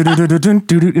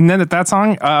it. And then that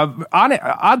song,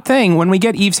 odd thing, when we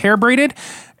get Eve's hair braided,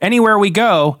 anywhere we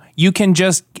go, you can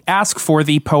just ask for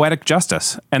the poetic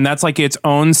justice. And that's like its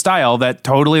own style that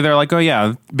totally they're like, oh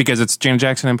yeah, because it's Janet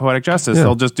Jackson and poetic justice,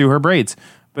 they'll just do her braids.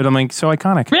 But I'm like, so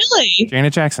iconic. Really?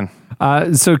 Janet Jackson.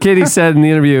 So Katie said in the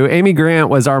interview, Amy Grant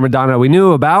was our Madonna. We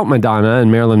knew about Madonna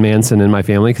and Marilyn Manson in my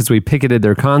family because we picketed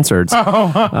their concerts.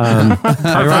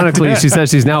 Ironically, she says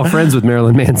she's now friends with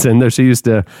Marilyn Manson, though she used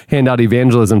to hand out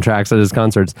evangelism tracts at his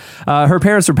concerts. Her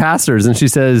parents were pastors, and she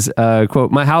says,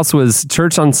 quote, my house was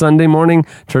church on Sunday morning,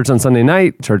 church on Sunday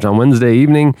night, church on Wednesday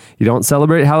evening. You don't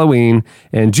celebrate Halloween,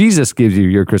 and Jesus gives you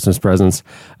your Christmas presents.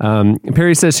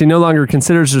 Perry says she no longer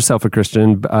considers herself a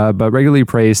Christian, but regularly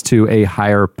prays to a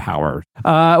higher power.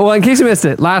 Well, in case you missed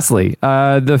it, lastly,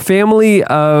 the family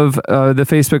of the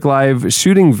Facebook Live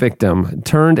shooting victim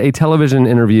turned a television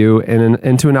interview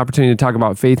into an opportunity to talk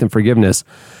about faith and forgiveness.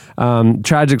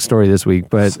 Tragic story this week,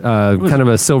 but kind of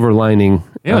a silver lining.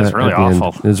 It was really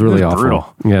awful. It was really awful.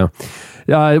 Brutal.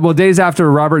 Yeah. Well, days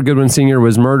after Robert Goodwin Sr.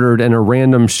 was murdered in a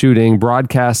random shooting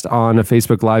broadcast on a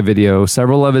Facebook Live video,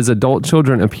 several of his adult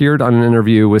children appeared on an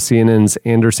interview with CNN's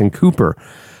Anderson Cooper.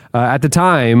 At the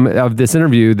time of this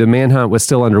interview, the manhunt was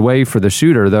still underway for the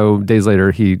shooter, though days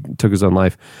later he took his own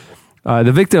life. The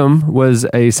victim was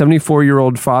a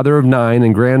 74-year-old father of 9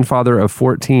 and grandfather of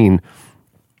 14.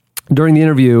 During the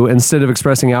interview, instead of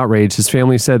expressing outrage, his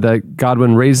family said that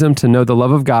Godwin raised him to know the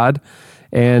love of God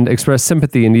and express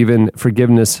sympathy and even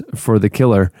forgiveness for the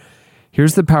killer.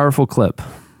 Here's the powerful clip.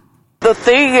 The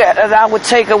thing that I would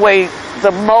take away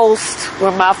the most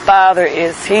from my father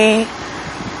is he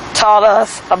taught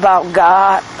us about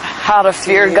God, how to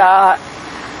fear God,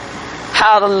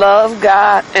 how to love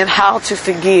God, and how to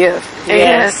forgive.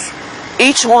 Yes. And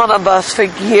each one of us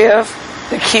forgive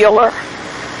the killer,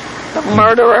 the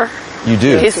murderer. You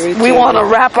do. We want to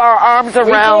wrap our arms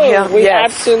around him. We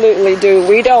absolutely do.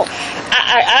 We don't.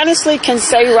 I honestly can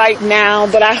say right now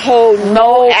that I hold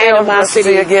no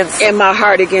animosity in my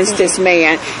heart against this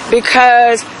man,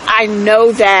 because I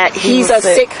know that he's a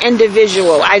sick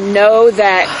individual. I know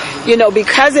that,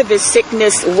 because of his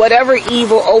sickness, whatever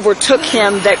evil overtook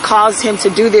him that caused him to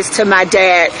do this to my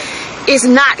dad is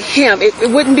not him. It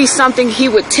wouldn't be something he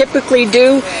would typically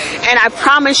do. And I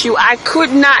promise you, I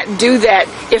could not do that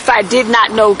if I did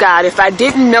not know God. If I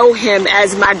didn't know him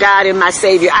as my God and my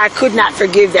Savior, I could not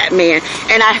forgive that man.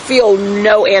 And I feel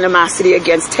no animosity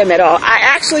against him at all.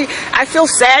 I feel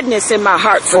sadness in my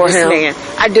heart for this man.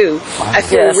 I do. I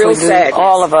feel real sadness.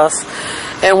 All of us.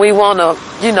 And we want to,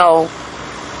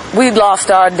 we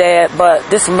lost our dad, but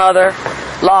this mother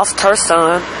lost her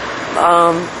son.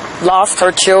 Lost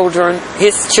her children.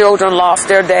 His children lost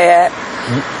their dad.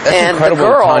 That's and incredible,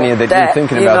 the girl Tanya, that you're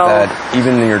thinking about that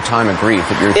even in your time of grief,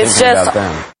 that you're thinking about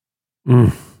them.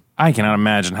 I cannot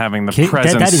imagine having the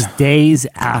presence. That is days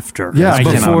after. Yeah,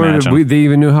 before they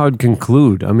even knew how it would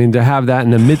conclude. I mean, to have that in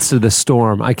the midst of the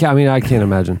storm. I can't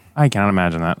imagine. I cannot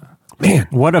imagine that. Man,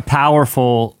 what a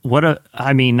powerful,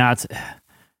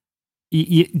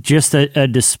 just a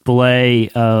display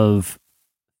of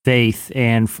faith,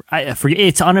 and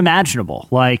it's unimaginable.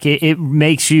 Like it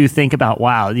makes you think about,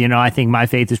 wow, I think my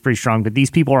faith is pretty strong, but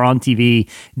these people are on TV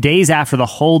days after the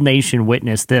whole nation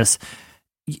witnessed this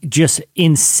just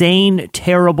insane,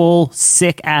 terrible,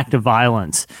 sick act of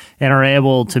violence, and are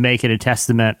able to make it a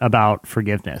testament about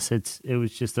forgiveness. It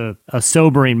was just a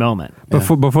sobering moment.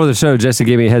 Before the show, Jesse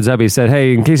gave me a heads up. He said,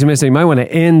 "Hey, in case you missed it, you might want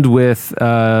to end with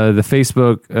the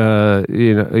Facebook,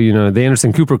 the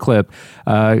Anderson Cooper clip."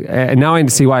 And now I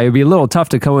see why it'd be a little tough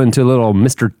to go into a little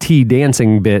Mr. T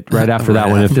dancing bit right after that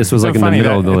one if this was like in the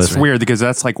middle of the list. It's weird because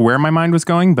that's like where my mind was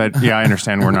going, but yeah, I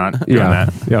understand we're not doing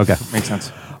that. Yeah, okay, makes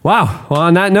sense. Wow. Well,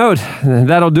 on that note,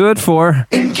 that'll do it for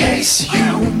In Case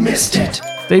You Missed It.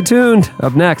 Stay tuned.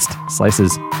 Up next,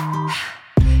 Slices.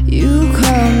 You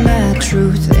call my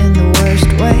truth in the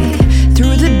worst way,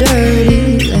 through the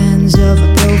dirty lens of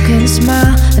a broken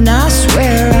smile. And I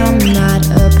swear I'm not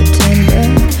a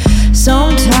pretender.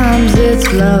 Sometimes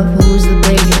it's love who's the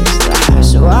biggest liar.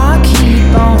 So I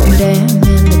keep on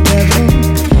damning the devil,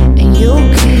 and you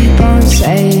keep on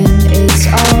saying it's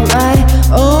alright.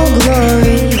 Oh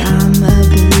glory, I'm a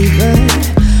believer.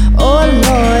 Oh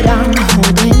Lord, I'm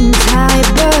holding tight,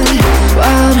 but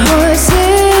why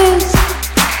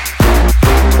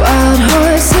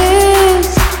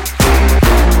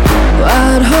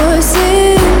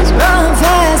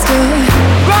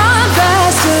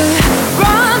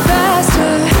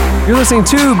listening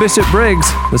to Bishop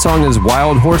Briggs. The song is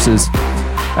Wild Horses.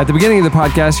 At the beginning of the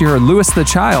podcast, you heard Louis the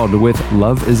Child with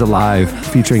Love is Alive,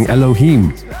 featuring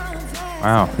Elohim.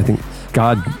 Wow. I think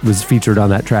God was featured on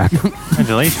that track.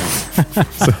 Congratulations.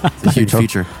 It's a huge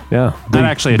feature. Yeah. Not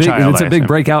actually a child, It's a I big assume.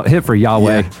 breakout hit for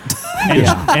Yahweh.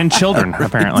 And children,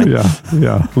 apparently.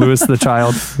 Yeah. Louis the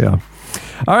Child. Yeah.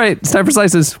 All right. It's time for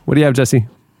Slices. What do you have, Jesse?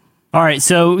 All right,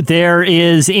 so there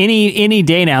is any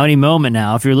day now, any moment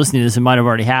now, if you're listening to this, it might have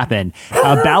already happened,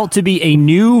 about to be a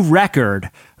new record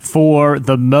for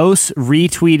the most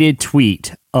retweeted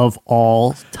tweet of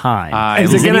all time.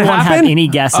 Is it going to happen? Have any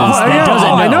guesses?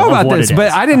 I know about this,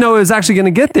 but I didn't know it was actually going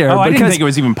to get there. I didn't think it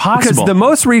was even possible. Because the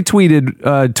most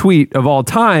retweeted tweet of all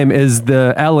time is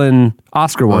the Ellen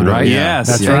Oscar one, right? Yes.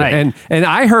 That's Yeah. right. And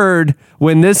I heard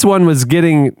when this one was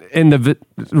getting in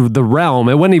the realm,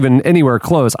 it wasn't even anywhere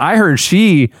close. I heard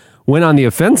she went on the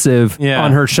offensive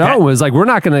on her show and was like, we're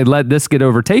not going to let this get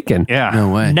overtaken. Yeah.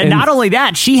 No way. Not only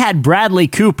that, she had Bradley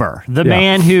Cooper, the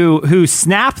man who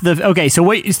snapped the. Okay, so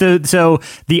wait, so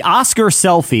the Oscar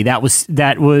selfie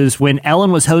that was when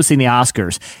Ellen was hosting the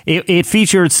Oscars. It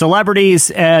featured celebrities,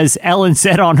 as Ellen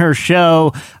said on her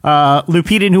show,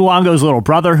 Lupita Nyong'o's little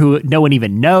brother, who no one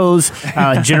even knows,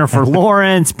 Jennifer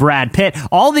Lawrence, Brad Pitt,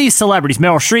 all these celebrities,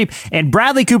 Meryl Streep, and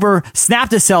Bradley Cooper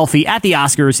snapped a selfie at the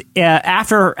Oscars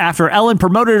after Ellen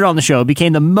promoted it on the show. It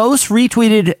became the most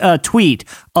retweeted tweet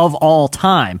of all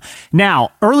time.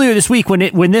 Now, earlier this week, when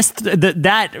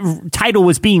that title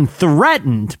was being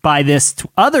threatened by this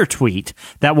other tweet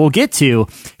that we'll get to,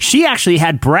 she actually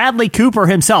had Bradley Cooper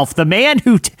himself, the man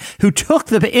who took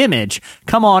the image,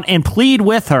 come on and plead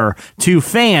with her to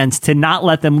fans to not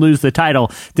let them lose the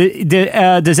title.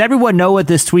 Does everyone know what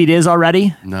this tweet is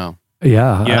already? No.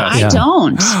 Yeah. I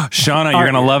don't. Shauna, you're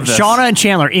going to love this. Shauna and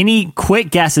Chandler, any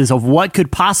quick guesses of what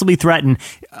could possibly threaten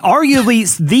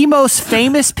arguably the most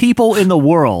famous people in the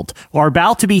world are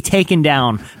about to be taken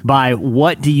down by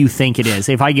what do you think it is?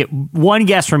 If I get one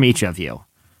guess from each of you.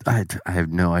 I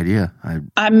have no idea.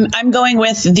 I'm going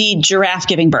with the giraffe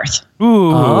giving birth.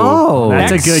 Ooh. Oh,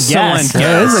 that's a good guess.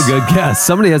 That is a good guess.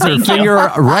 Somebody has their finger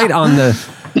right on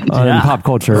the pop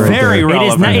culture. Right Very there.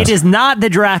 relevant. It is not the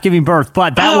giraffe giving birth,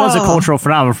 but that was a cultural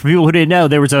phenomenon. For people who didn't know,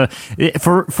 there was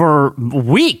for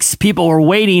weeks, people were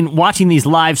watching these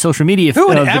live social media Who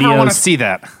would videos. ever want to see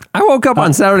that? I woke up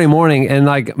on Saturday morning and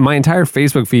like my entire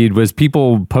Facebook feed was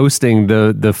people posting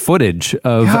the footage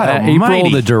of April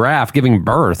the giraffe giving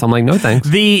birth. I'm like, no thanks.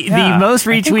 The most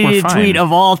retweeted tweet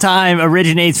of all time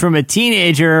originates from a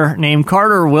teenager named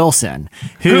Carter Wilson,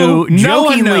 who no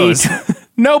one jokingly knows.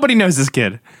 Nobody knows this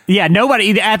kid. Yeah,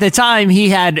 nobody. At the time, he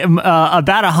had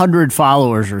about 100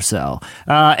 followers or so.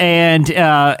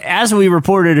 As we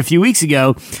reported a few weeks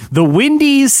ago, the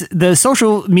Wendy's, the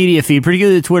social media feed,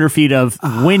 particularly the Twitter feed of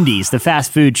Wendy's, the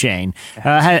fast food chain,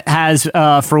 has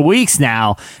for weeks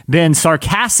now been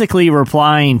sarcastically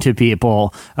replying to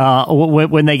people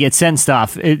when they get sent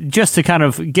stuff, just to kind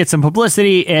of get some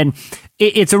publicity. And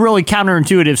it's a really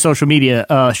counterintuitive social media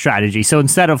strategy. So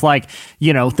instead of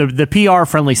the PR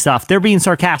friendly stuff, they're being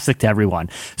sarcastic to everyone.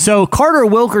 So Carter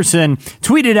Wilkerson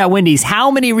tweeted at Wendy's, "How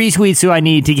many retweets do I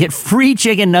need to get free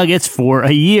chicken nuggets for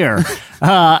a year?"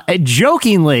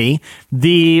 Jokingly,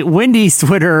 the Wendy's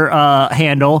Twitter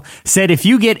handle said, "If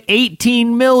you get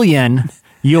 18 million,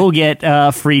 you'll get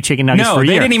free chicken nuggets for a year."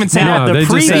 No, they didn't even say that. The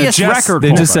previous record.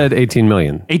 They just said 18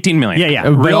 million. 18 million. Yeah.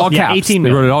 All caps. 18 They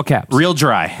million. wrote it all caps. Real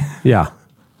dry. Yeah.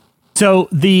 So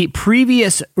the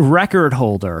previous record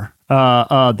holder,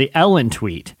 the Ellen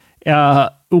tweet,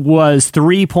 was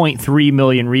 3.3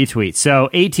 million retweets. So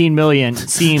 18 million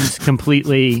seems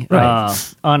completely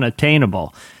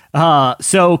unattainable.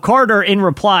 So Carter, in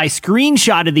reply,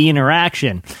 screenshotted the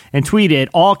interaction and tweeted,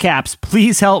 all caps,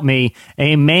 "Please help me.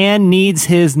 A man needs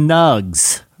his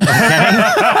nugs." Okay?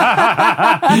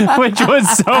 Which was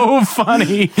so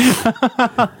funny.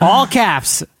 All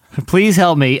caps, "Please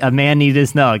help me. A man needs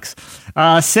his nugs."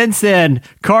 Since then,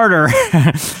 Carter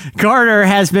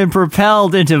has been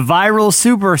propelled into viral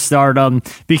superstardom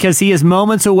because he is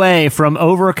moments away from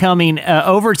overtaking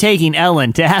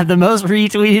Ellen to have the most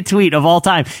retweeted tweet of all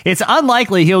time. It's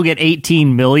unlikely he'll get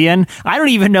 18 million. I don't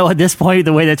even know at this point,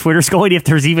 the way that Twitter's going, if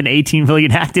there's even 18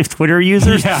 million active Twitter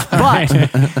users. Yeah. But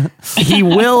he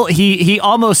will. He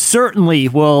almost certainly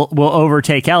will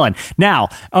overtake Ellen. Now,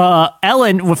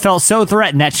 Ellen felt so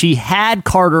threatened that she had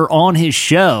Carter on his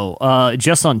show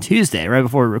just on Tuesday, right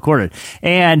before we recorded,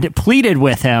 and pleaded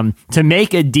with him to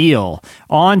make a deal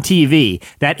on TV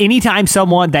that anytime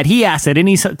someone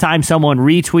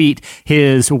retweet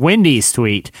his Wendy's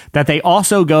tweet, that they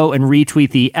also go and retweet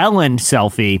the Ellen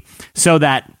selfie, so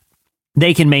that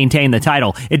they can maintain the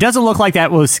title. It doesn't look like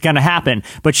that was going to happen,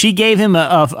 but she gave him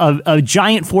a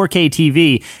giant 4K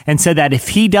TV and said that if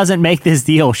he doesn't make this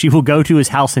deal, she will go to his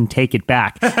house and take it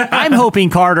back. I'm hoping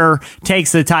Carter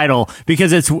takes the title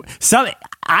because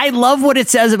I love what it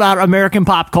says about American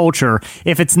pop culture.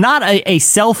 If it's not a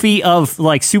selfie of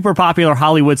like super popular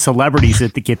Hollywood celebrities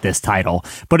that get this title,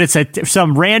 but it's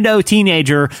some rando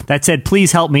teenager that said,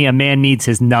 "Please help me, a man needs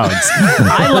his nugs."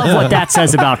 I love what that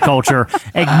says about culture.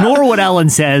 Ignore what Ellen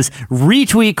says,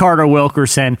 retweet Carter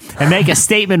Wilkerson, and make a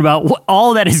statement about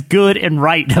all that is good and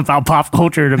right about pop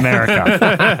culture in America.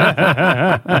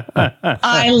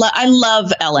 I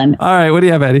love Ellen. All right, what do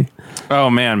you have, Eddie?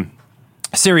 Oh, man.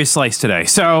 Serious slice today.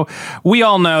 So we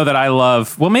all know that I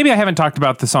love, well, maybe I haven't talked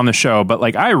about this on the show, but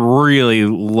like I really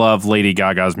love Lady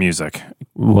Gaga's music.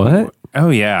 What? Oh,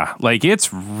 yeah. Like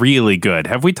it's really good.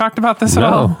 Have we talked about this at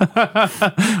all?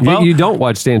 Well, you don't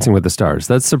watch Dancing with the Stars.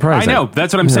 That's surprising. I know.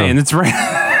 That's what I'm saying. It's right.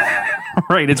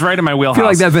 Right. It's right in my wheelhouse. I feel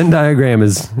like that Venn diagram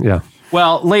is, yeah.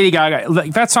 Well, Lady Gaga,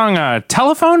 like that song,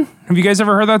 Telephone. Have you guys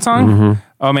ever heard that song? Mm-hmm.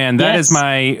 Oh man, that is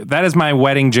my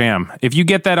wedding jam. If you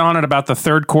get that on at about the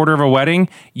third quarter of a wedding,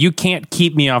 you can't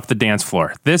keep me off the dance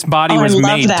floor. This body was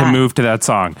made to move to that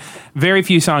song. Very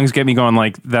few songs get me going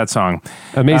like that song.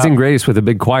 Amazing Grace with a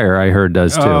big choir, I heard,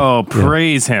 does too. Oh,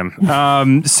 praise him.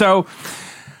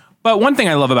 But one thing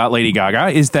I love about Lady Gaga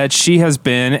is that she has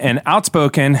been an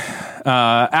outspoken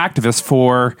activist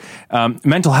for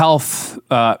mental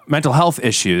health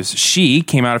issues. She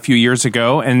came out a few years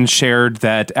ago and shared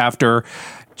that after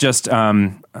just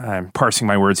I'm parsing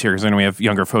my words here because I know we have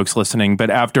younger folks listening, but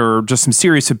after just some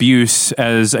serious abuse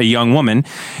as a young woman,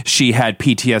 she had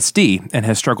PTSD and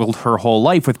has struggled her whole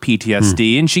life with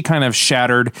PTSD, and she kind of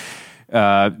shattered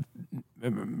some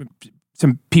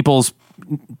people's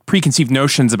preconceived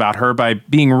notions about her by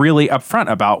being really upfront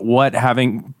about what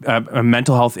having a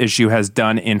mental health issue has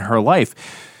done in her life.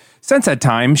 Since that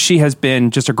time, she has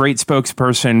been just a great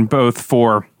spokesperson, both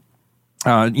for,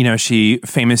 she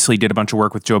famously did a bunch of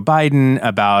work with Joe Biden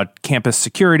about campus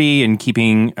security and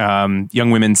keeping young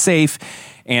women safe.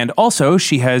 And also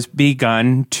she has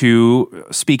begun to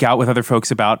speak out with other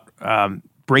folks about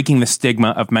breaking the stigma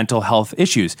of mental health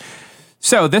issues.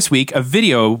 So this week, a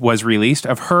video was released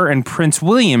of her and Prince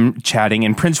William chatting,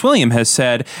 and Prince William has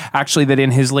said actually that in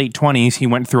his late 20s, he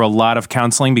went through a lot of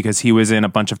counseling because he was in a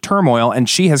bunch of turmoil, and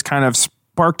she has kind of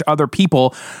sparked other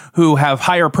people who have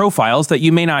higher profiles that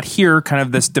you may not hear kind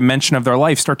of this dimension of their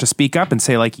life start to speak up and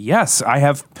say like, yes, I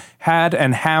have had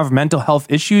and have mental health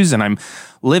issues, and I'm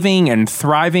living and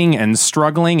thriving and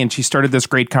struggling. And she started this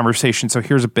great conversation. So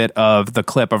here's a bit of the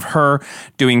clip of her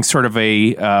doing sort of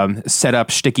a set up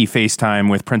shticky FaceTime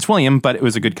with Prince William, but it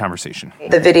was a good conversation.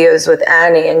 The videos with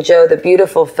Annie and Joe, the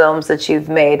beautiful films that you've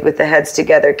made with the Heads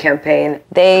Together campaign,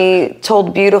 they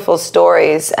told beautiful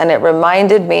stories, and it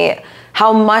reminded me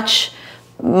how much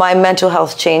my mental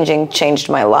health changed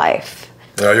my life.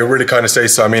 You're really kind to say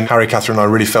so. I mean, Harry, Catherine, and I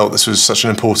really felt this was such an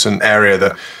important area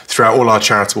that throughout all our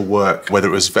charitable work, whether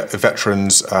it was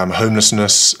veterans,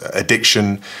 homelessness,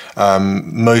 addiction,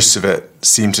 most of it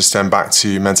seemed to stem back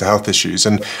to mental health issues.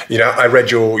 And, I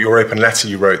read your open letter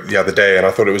you wrote the other day, and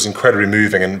I thought it was incredibly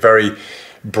moving and very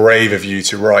brave of you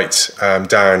to write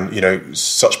down,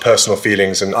 such personal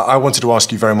feelings. And I wanted to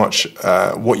ask you very much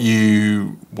how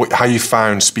you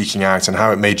found speaking out and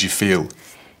how it made you feel.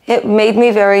 It made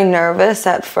me very nervous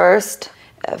at first.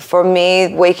 For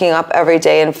me, waking up every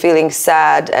day and feeling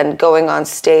sad and going on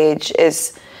stage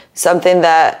is something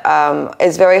that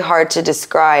is very hard to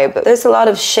describe. There's a lot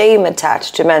of shame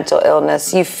attached to mental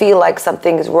illness. You feel like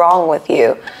something's wrong with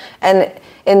you. And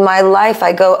in my life,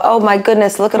 I go, oh my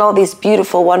goodness, look at all these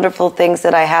beautiful, wonderful things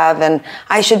that I have, and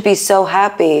I should be so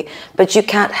happy. But you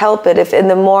can't help it if in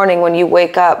the morning when you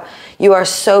wake up, you are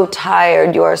so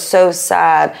tired, you are so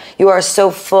sad, you are so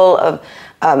full of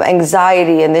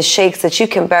anxiety and the shakes that you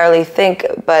can barely think.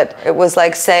 But it was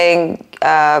like saying,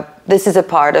 this is a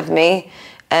part of me,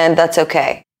 and that's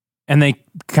okay. And they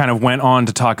kind of went on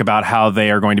to talk about how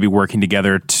they are going to be working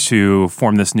together to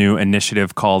form this new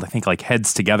initiative called, I think, like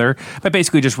Heads Together, but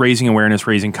basically just raising awareness,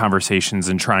 raising conversations,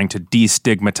 and trying to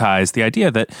destigmatize the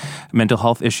idea that mental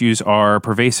health issues are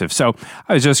pervasive. So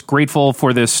I was just grateful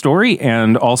for this story,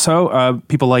 and also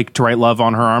people like To Write Love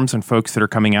on Her Arms and folks that are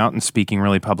coming out and speaking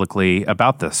really publicly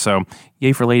about this. So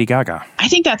yay for Lady Gaga. I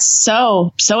think that's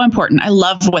so important. I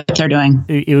love what they're doing.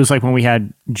 It was like when we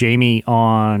had Jamie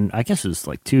on, I guess it was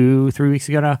like 2-3 weeks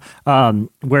ago now,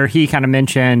 where he kind of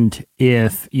mentioned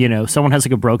if, someone has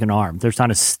like a broken arm, there's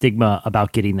not a stigma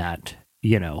about getting that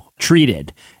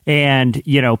treated. And,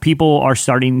 people are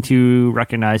starting to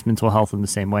recognize mental health in the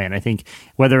same way. And I think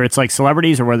whether it's like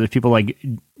celebrities or whether it's people like,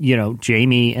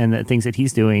 Jamie and the things that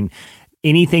he's doing,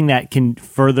 anything that can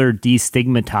further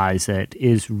destigmatize it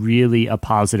is really a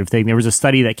positive thing. There was a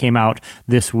study that came out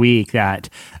this week that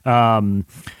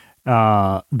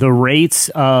the rates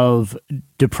of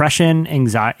depression,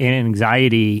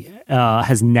 anxiety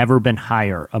has never been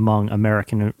higher among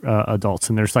American adults.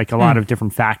 And there's like a lot of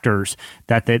different factors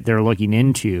that they're looking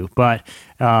into. But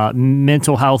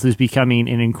mental health is becoming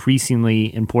an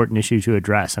increasingly important issue to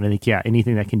address. And I think,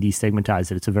 anything that can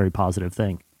destigmatize it, it's a very positive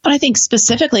thing. But I think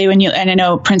specifically and I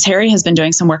know Prince Harry has been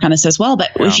doing some work on this as well, but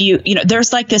if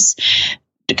there's like this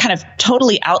kind of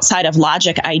totally outside of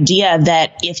logic idea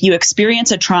that if you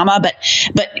experience a trauma,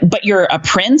 but you're a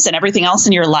prince and everything else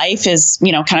in your life is,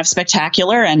 kind of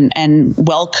spectacular and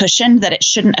well cushioned, that it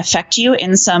shouldn't affect you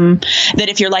that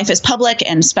if your life is public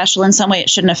and special in some way, it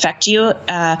shouldn't affect you.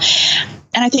 And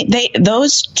I think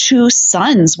those two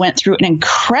sons went through an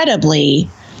incredibly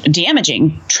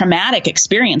damaging, traumatic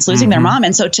experience, losing their mom.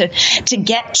 And so to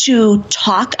get to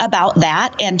talk about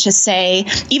that and to say,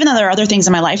 even though there are other things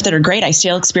in my life that are great, I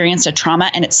still experienced a trauma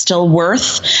and it's still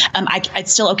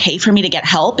it's still okay for me to get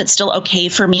help. It's still okay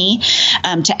for me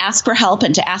to ask for help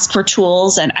and to ask for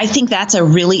tools. And I think that's a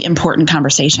really important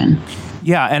conversation.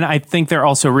 Yeah, and I think they're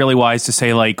also really wise to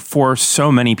say, like, for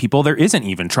so many people, there isn't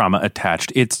even trauma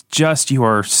attached. It's just you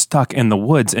are stuck in the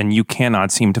woods and you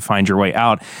cannot seem to find your way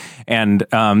out. And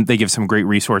they give some great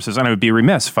resources. And I would be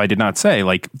remiss if I did not say,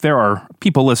 like, there are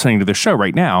people listening to the show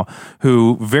right now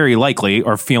who very likely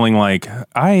are feeling like,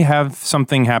 I have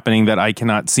something happening that I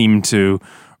cannot seem to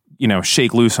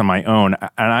shake loose on my own.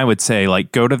 And I would say,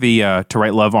 like, go to the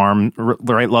Write Love on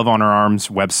Our Arms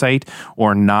website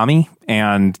or NAMI,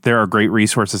 and there are great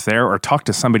resources there, or talk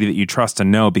to somebody that you trust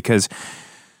and know, because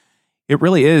it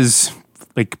really is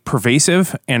like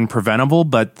pervasive and preventable.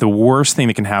 But the worst thing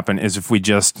that can happen is if we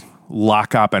just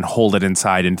lock up and hold it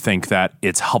inside and think that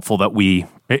it's helpful that we're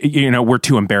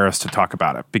too embarrassed to talk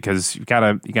about it, because you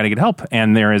gotta get help,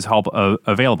 and there is help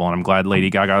available. And I'm glad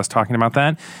Lady Gaga is talking about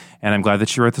that. And I'm glad that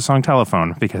she wrote the song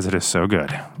Telephone, because it is so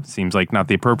good. Seems like not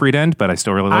the appropriate end, but I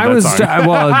still really love that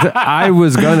song. I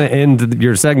was going to end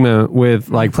your segment with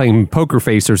like playing Poker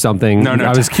Face or something. No,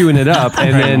 I was queuing it up,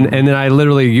 and then I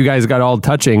literally, you guys got all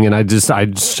touching, and I just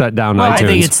shut down iTunes. I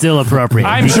think it's still appropriate.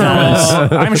 I'm sure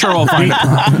we'll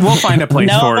find a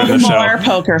place for it in the show. No more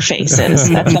Poker Faces.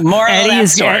 That's the moral of that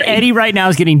story. Eddie right now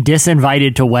is getting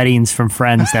disinvited to weddings from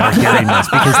friends that are hearing this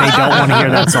because they don't want to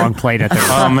hear that song played at their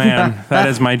wedding. Oh man, that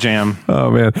is my jam. Oh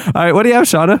man! All right, what do you have,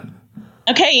 Shauna?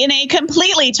 Okay, in a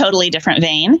completely, totally different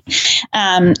vein,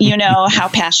 you know how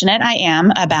passionate I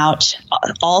am about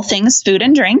all things food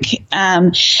and drink,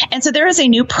 and so there is a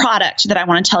new product that I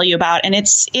want to tell you about, and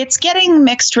it's getting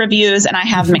mixed reviews, and I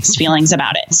have mixed feelings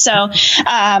about it. So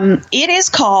it is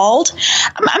called,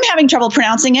 I'm having trouble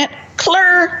pronouncing it,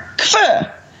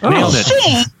 Clerkfe. Nailed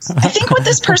it. I think what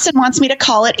this person wants me to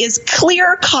call it is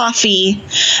clear coffee,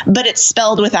 but it's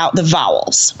spelled without the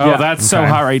vowels. Oh, that's so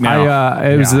hot right now.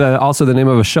 It was also the name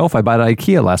of a shelf I bought at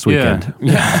IKEA last weekend.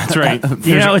 Yeah, that's right.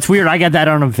 It's weird. I got that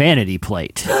on a vanity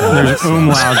plate. There's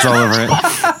umlauts all over it.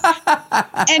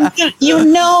 And you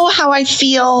know how I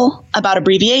feel about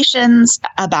abbreviations,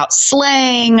 about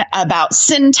slang, about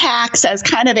syntax as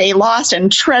kind of a lost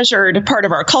and treasured part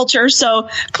of our culture. So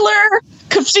clear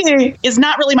coffee is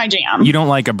not really my jam. You don't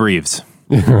like abbreves.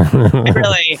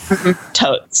 Really,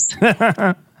 totes.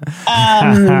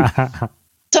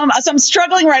 So I'm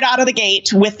struggling right out of the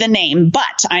gate with the name,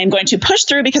 but I'm going to push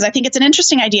through because I think it's an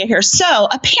interesting idea here. So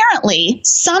apparently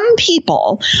some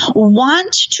people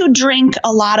want to drink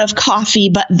a lot of coffee,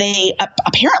 but they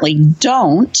apparently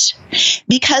don't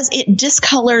because it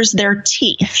discolors their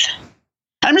teeth.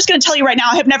 I'm just going to tell you right now,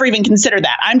 I have never even considered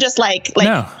that. I'm just like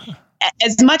no.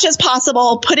 As much as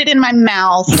possible, put it in my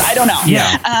mouth. I don't know.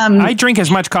 Yeah. I drink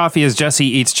as much coffee as Jesse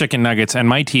eats chicken nuggets, and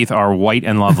my teeth are white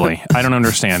and lovely. I don't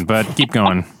understand, but keep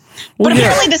going. But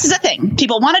apparently this is a thing.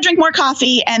 People want to drink more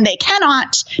coffee, and they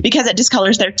cannot because it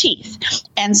discolors their teeth.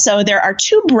 And so there are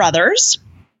two brothers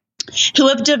who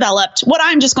have developed what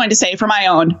I'm just going to say for my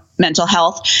own mental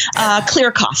health,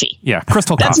 clear coffee. Yeah,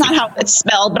 crystal coffee. That's not how it's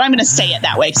spelled, but I'm going to say it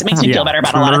that way because it makes me feel better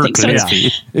about a lot of things. So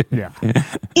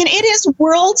and it is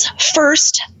world's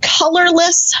first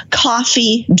colorless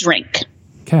coffee drink.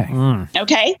 Okay.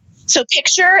 Okay. So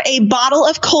picture a bottle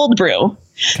of cold brew,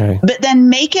 but then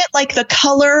make it like the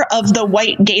color of the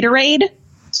white Gatorade,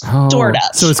 sort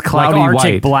of. So it's cloudy like Arctic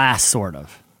white. Blast, sort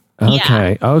of.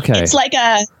 Okay. It's like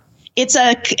it's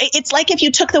like if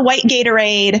you took the white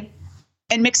Gatorade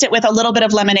and mixed it with a little bit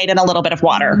of lemonade and a little bit of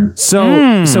water.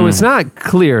 So it's not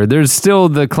clear. There's still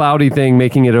the cloudy thing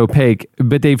making it opaque,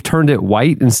 but they've turned it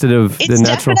white instead of the It's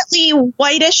natural. definitely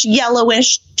whitish,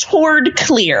 yellowish, toward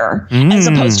clear, as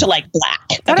opposed to like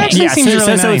black. That actually seems really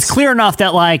nice. So it's clear enough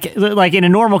that like in a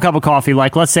normal cup of coffee,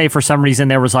 like let's say for some reason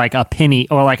there was like a penny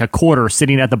or like a quarter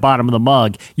sitting at the bottom of the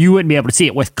mug, you wouldn't be able to see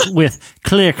it. With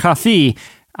clear coffee,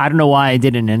 I don't know why I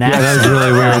did an accent. that was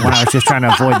really weird when I was just trying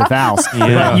to avoid the vowels.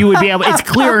 But you would be able. It's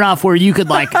clear enough where you could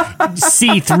like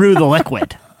see through the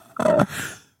liquid.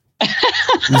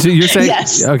 So you're saying,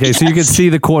 Yes. okay, so you could see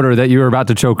the quarter that you were about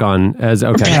to choke on as,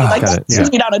 okay, Like, got it. this is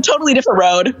down a totally different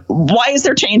road. Why is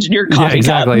there change in your coffee Yeah,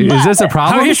 exactly. cup? Is this a I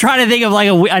problem? was just trying to think of like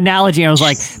an analogy. And I was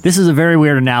like, this is a very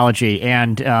weird analogy.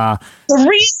 And The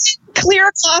reason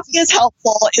clear coffee is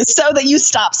helpful is so that you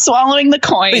stop swallowing the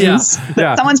coins.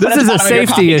 that someone's put This at is the a bottom of your safety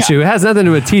coffee cup. issue. It has nothing to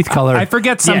do with teeth color. I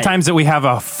forget sometimes that we have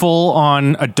a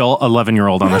full-on adult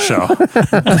 11-year-old on the show.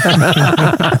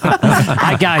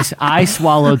 guys, I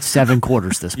swallowed 7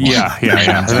 quarters this morning.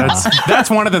 Yeah. That's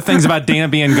one of the things about Dana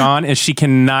being gone is she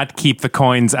cannot keep the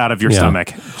coins out of your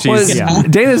stomach.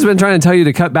 Dana's been trying to tell you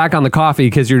to cut back on the coffee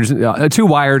because you're too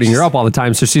wired and you're up all the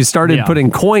time. So she started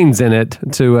putting coins in it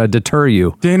to deter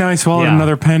you. Dana, I swallowed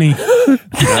another penny.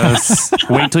 Yes.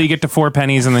 Wait till you get to 4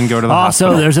 pennies and then go to the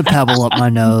hospital. Also, there's a pebble up my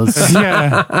nose.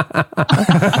 Yeah.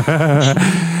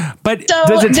 But So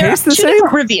does it there taste are the two same?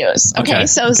 different reviews. Okay,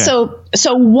 so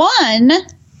one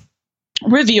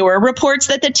reviewer reports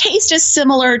that the taste is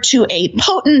similar to a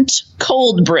potent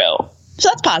cold brew. So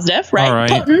that's positive, right? All right.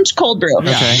 Potent cold brew.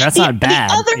 Okay, that's not bad.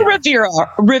 The other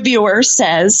reviewer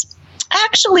says,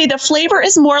 actually, the flavor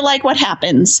is more like what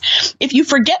happens if you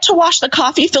forget to wash the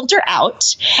coffee filter out,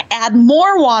 add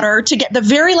more water to get the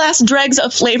very last dregs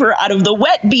of flavor out of the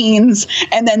wet beans,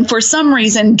 and then for some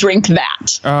reason drink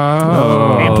that.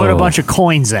 And put a bunch of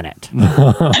coins in it.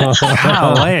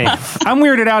 Golly. I'm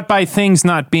weirded out by things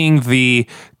not being the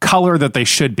color that they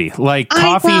should be. Like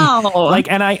coffee.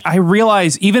 And I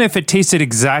realize even if it tasted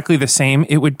exactly the same,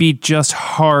 it would be just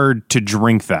hard to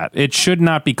drink that. It should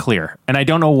not be clear. And I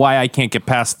don't know why I can't get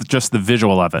past just the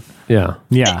visual of it. Yeah.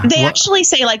 They actually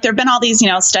say, like, there have been all these,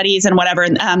 studies and whatever.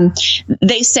 And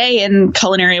they say in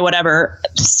culinary, whatever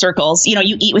circles, you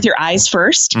eat with your eyes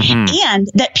first. And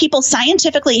that people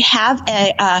scientifically have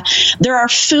there are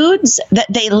foods that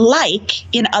they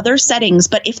like in other settings,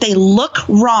 but if they look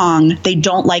wrong, they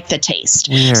don't like the taste.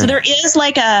 Weird. So there is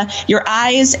like your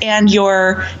eyes and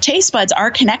your taste buds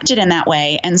are connected in that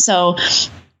way. And so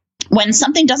when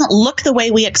something doesn't look the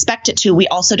way we expect it to, we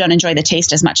also don't enjoy the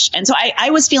taste as much. And so I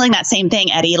was feeling that same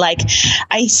thing, Eddie. Like,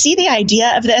 I see the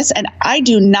idea of this, and I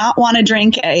do not want to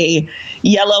drink a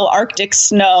yellow Arctic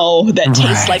snow that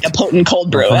tastes like a potent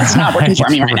cold brew. That's not working for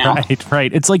me right now.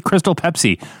 Right. It's like Crystal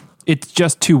Pepsi. It's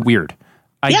just too weird.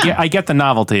 I get the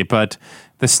novelty, but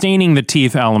the staining the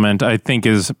teeth element, I think,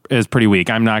 is pretty weak.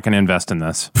 I'm not going to invest in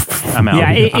this. I'm out.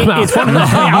 Yeah, it's one of the.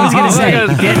 I was going to say,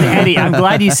 Eddie, I'm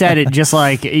glad you said it just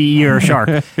like you're a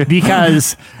shark,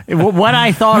 because what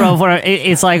I thought of,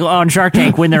 it's like on Shark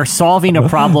Tank when they're solving a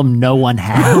problem no one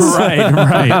has.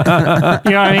 Right.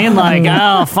 You know what I mean? Like,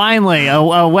 oh, finally,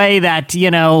 a way that,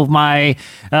 my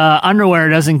underwear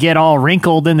doesn't get all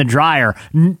wrinkled in the dryer.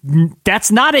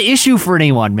 That's not an issue for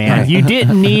anyone, man. You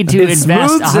didn't need to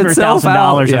invest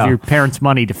 $100,000 of your parents'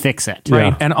 money to fix it.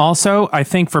 Right. And also, I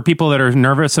think for people that are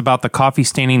nervous about the coffee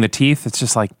staining the teeth, it's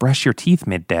just like brush your teeth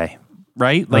midday,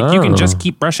 right? Like you can just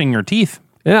keep brushing your teeth.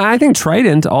 Yeah, I think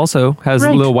Trident also has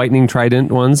little whitening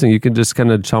Trident ones, and you can just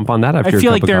kind of chomp on that after I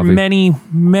feel like there are many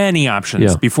many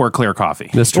options before clear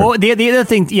coffee. That's true. Well, the other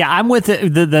thing, I'm with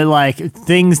the like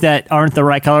things that aren't the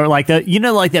right color, like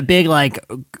like that big like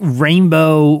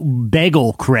rainbow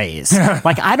bagel craze.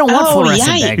 Like, I don't want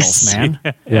fluorescent bagels, man.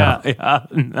 Yeah.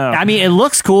 No. I mean, it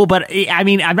looks cool, but I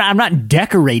mean, I'm not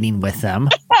decorating with them.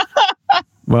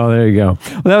 Well, there you go.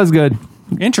 Well, that was good.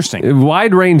 Interesting. A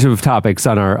wide range of topics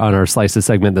on our Slices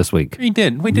segment this week. We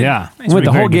did. Yeah. With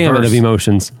the whole gamut of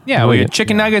emotions. Yeah, we had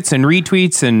chicken nuggets and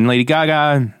retweets and Lady Gaga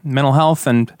and mental health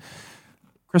and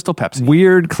Crystal Pepsi.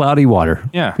 Weird, cloudy water.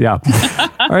 Yeah.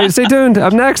 All right, stay tuned.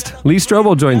 Up next, Lee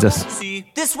Strobel joins us.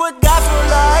 This what God's were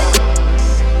like.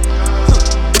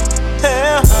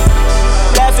 Yeah.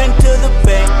 Laughing to the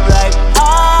bank like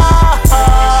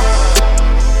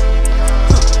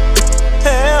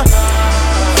yeah.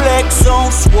 Flex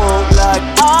on swole like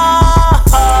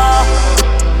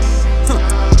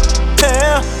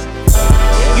yeah.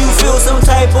 You feel some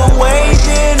type of way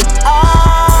then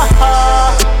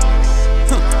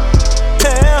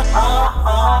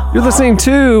You're listening listening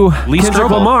to Lee Kendrick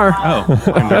Strobel. Lamar. Oh,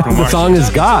 Kendrick The Lamar. song is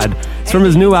God. It's from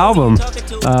his new album,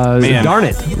 Darn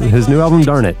It. His new album,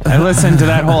 Darn It. I listened to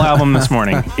that whole album this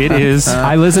morning. It is.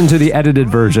 I listened to the edited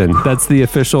version. That's the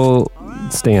official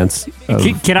stance.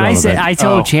 Can I say, I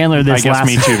told Chandler this I guess last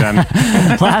me too then.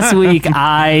 last week.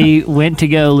 I went to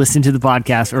go listen to the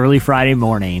podcast early Friday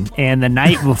morning, and the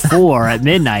night before at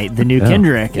midnight, the new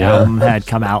Kendrick album had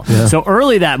come out. Yeah. So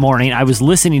early that morning, I was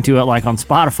listening to it like on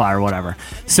Spotify or whatever.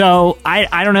 So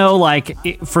I don't know,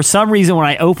 for some reason, when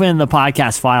I opened the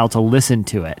podcast file to listen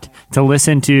to it, to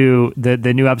listen to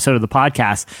the new episode of the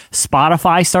podcast,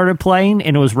 Spotify started playing,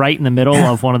 and it was right in the middle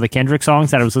of one of the Kendrick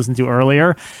songs that I was listening to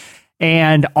earlier.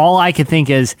 And all I could think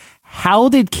is, how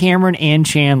did Cameron and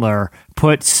Chandler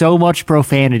put so much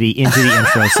profanity into the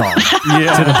intro song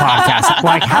to the podcast?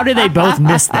 Like, how did they both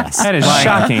miss this? That is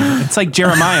shocking. It's like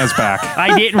Jeremiah's back.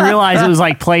 I didn't realize it was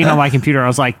like playing on my computer. I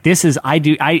was like, this is,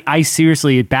 I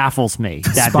seriously, it baffles me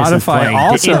that this is playing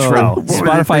the intro.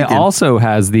 Spotify also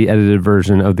has the edited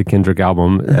version of the Kendrick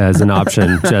album as an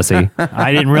option, Jesse.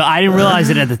 I didn't realize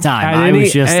it at the time. I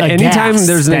was just anytime aghast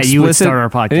there's an that you would start our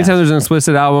podcast. Anytime there's an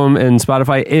explicit album in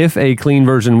Spotify, if a clean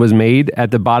version was made, at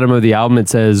the bottom of the album it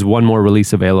says one more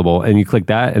release available, and you click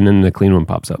that, and then the clean one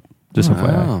pops up. Just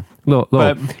FYI.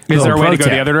 But is there a way to go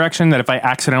the other direction, that if I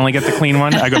accidentally get the clean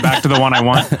one, I go back to the one I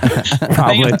want?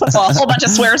 Probably. Put a whole bunch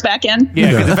of swears back in.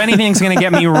 Yeah, because if anything's going to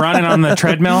get me running on the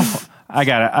treadmill, I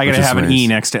gotta have an E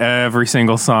next to every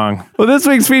single song. Well, this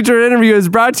week's featured interview is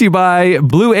brought to you by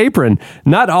Blue Apron.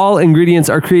 Not all ingredients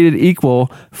are created equal.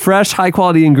 Fresh,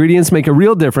 high-quality ingredients make a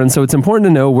real difference, so it's important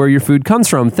to know where your food comes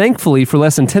from. Thankfully, for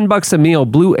less than $10 a meal,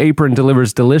 Blue Apron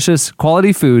delivers delicious,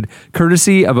 quality food,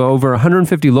 courtesy of over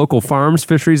 150 local farms,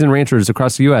 fisheries, and ranchers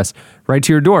across the U.S., right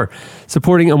to your door,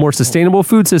 supporting a more sustainable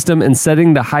food system and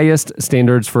setting the highest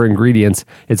standards for ingredients.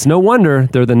 It's no wonder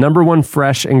they're the #1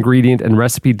 fresh ingredient and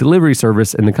recipe delivery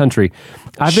service in the country.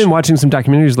 I've been watching some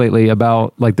documentaries lately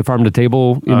about like the farm to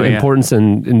table importance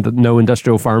and no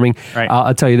industrial farming. Right.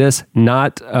 I'll tell you this,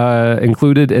 not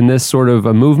included in this sort of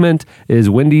a movement is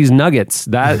Wendy's Nuggets.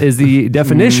 That is the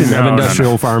definition of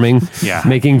industrial farming. Yeah.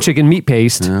 Making chicken meat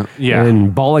paste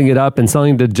and balling it up and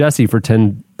selling it to Jesse for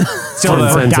 10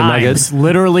 cents a nugget.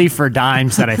 Literally for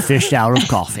dimes that I fished out of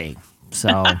coffee.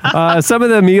 So some of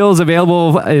the meals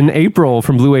available in April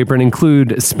from Blue Apron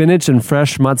include spinach and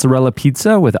fresh mozzarella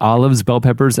pizza with olives, bell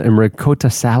peppers, and ricotta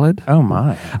salad. Oh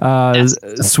my!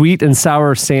 Sweet and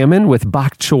sour salmon with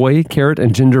bok choy, carrot,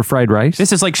 and ginger fried rice.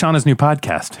 This is like Shauna's new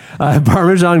podcast.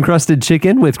 Parmesan crusted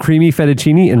chicken with creamy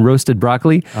fettuccine and roasted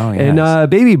broccoli. Oh, yes. And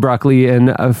baby broccoli and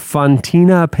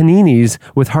fontina paninis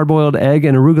with hard-boiled egg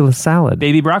and arugula salad.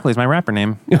 Baby broccoli is my rapper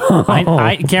name.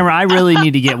 Cameron, I really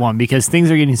need to get one because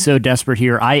things are getting so desperate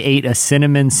here. I ate a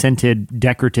cinnamon-scented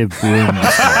decorative broom for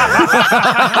breakfast.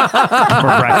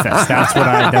 That's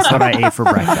what I ate for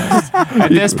breakfast. At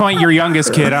this point, your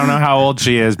youngest kid, I don't know how old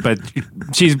she is, but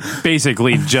she's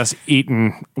basically just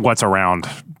eating what's around.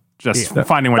 Just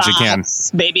finding what she can.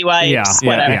 Baby wipes,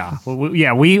 whatever.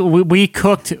 We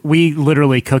cooked. We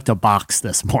literally cooked a box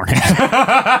this morning.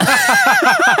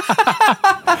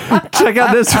 Check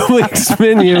out this week's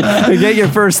menu and get your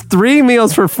first 3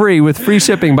 meals for free with free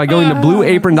shipping by going to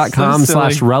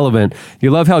blueapron.com/relevant.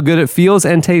 You love how good it feels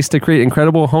and tastes to create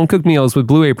incredible home-cooked meals with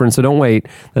Blue Apron, so don't wait.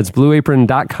 That's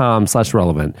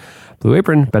blueapron.com/relevant. Blue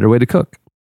Apron, better way to cook.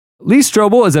 Lee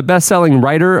Strobel is a best-selling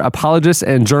writer, apologist,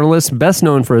 and journalist, best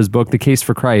known for his book, The Case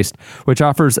for Christ, which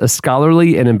offers a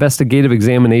scholarly and investigative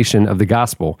examination of the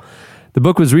gospel. The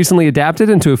book was recently adapted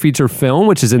into a feature film,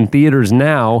 which is in theaters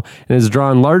now, and has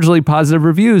drawn largely positive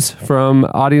reviews from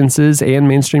audiences and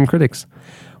mainstream critics.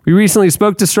 We recently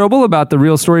spoke to Strobel about the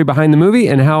real story behind the movie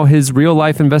and how his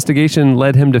real-life investigation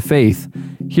led him to faith.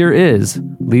 Here is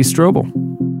Lee Strobel.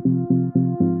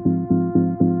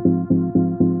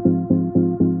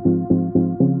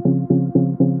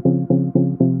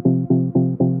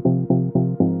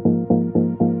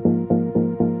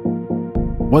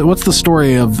 What's the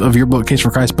story of your book, Case for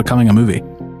Christ, becoming a movie?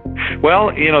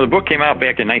 Well, the book came out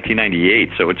back in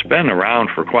 1998, so it's been around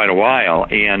for quite a while.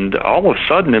 And all of a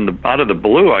sudden, out of the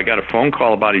blue, I got a phone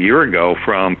call about a year ago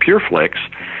from PureFlix.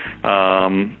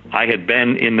 I had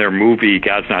been in their movie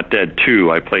God's Not Dead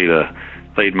 2. I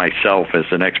played myself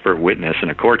as an expert witness in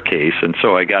a court case, and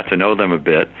so I got to know them a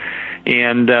bit.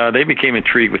 And they became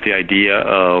intrigued with the idea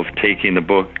of taking the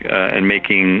book and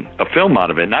making a film out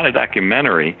of it, not a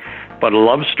documentary, but a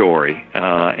love story,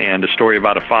 and a story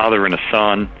about a father and a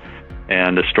son,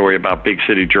 and a story about big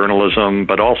city journalism,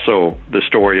 but also the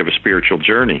story of a spiritual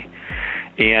journey.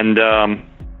 And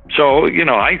so,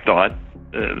 I thought,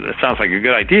 that sounds like a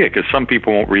good idea, because some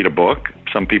people won't read a book,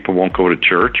 Some people won't go to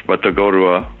church, but they'll go to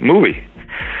a movie.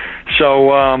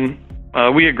 So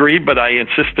we agreed, but I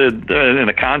insisted in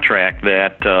a contract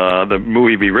that the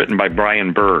movie be written by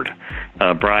Brian Bird.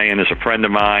 Brian is a friend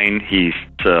of mine. He's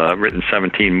written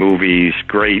 17 movies,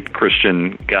 great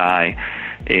Christian guy.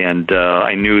 And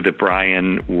I knew that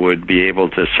Brian would be able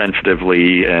to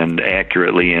sensitively and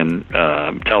accurately and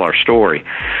tell our story.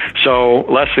 So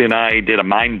Leslie and I did a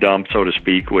mind dump, so to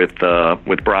speak, with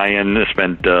Brian. I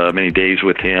spent many days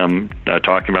with him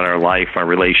talking about our life, our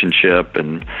relationship,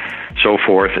 and so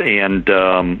forth. And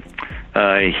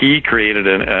he created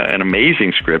an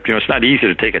amazing script. It's not easy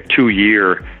to take a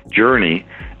 2-year journey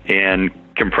and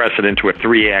compress it into a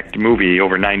 3-act movie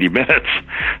over 90 minutes.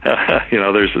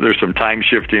 There's some time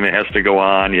shifting that has to go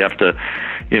on. You have to,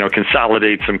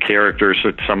 consolidate some characters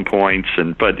at some points.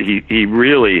 But he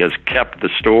really has kept the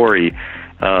story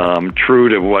true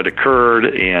to what occurred,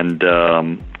 and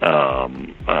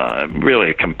really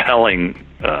a compelling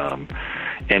and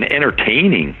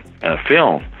entertaining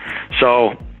film.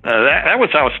 So that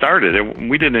was how it started.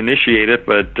 We didn't initiate it,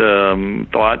 but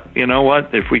thought, you know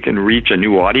what, if we can reach a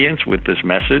new audience with this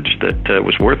message, that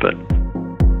was worth it.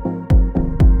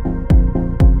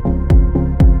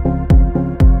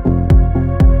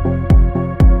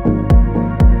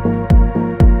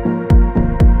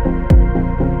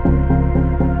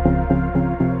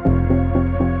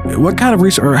 What kind of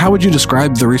research, or how would you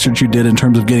describe the research you did in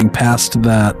terms of getting past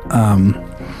that,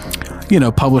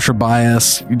 publisher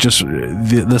bias, just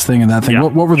this thing and that thing? Yeah,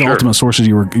 what were the ultimate sources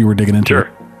you were digging into?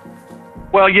 Sure.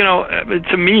 Well,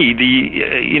 to me,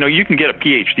 you can get a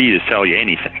PhD to tell you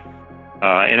anything.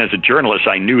 And as a journalist,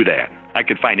 I knew that. I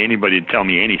could find anybody to tell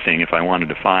me anything if I wanted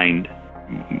to find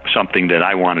something that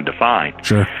I wanted to find.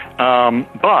 Sure.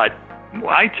 But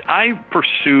I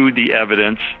pursued the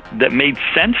evidence that made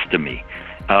sense to me.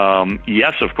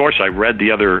 Yes, of course, I read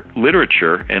the other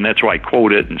literature, and that's why I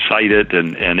quote it and cite it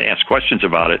and ask questions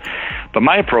about it. But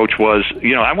my approach was,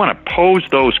 I want to pose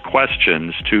those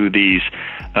questions to these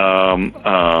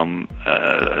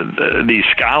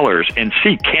scholars and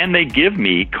see, can they give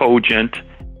me cogent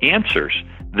answers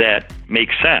that make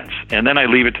sense? And then I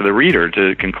leave it to the reader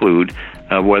to conclude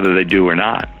whether they do or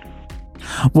not.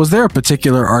 Was there a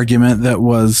particular argument that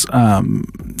was,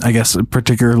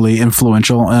 particularly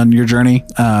influential on your journey?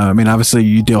 Obviously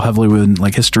you deal heavily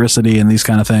with historicity and these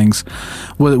kind of things.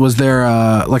 Was there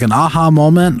an aha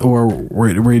moment, or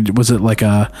was it like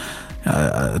a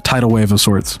tidal wave of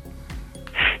sorts?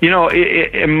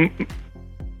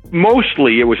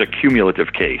 Mostly it was a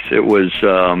cumulative case. It was,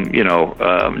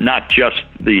 not just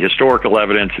the historical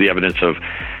evidence, the evidence of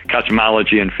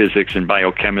cosmology and physics and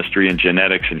biochemistry and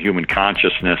genetics and human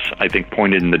consciousness, I think,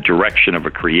 pointed in the direction of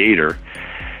a creator.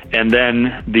 And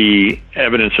then the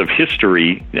evidence of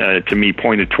history, to me,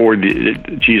 pointed toward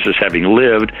Jesus having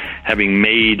lived, having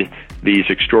made these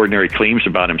extraordinary claims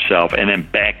about himself, and then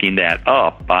backing that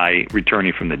up by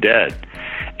returning from the dead.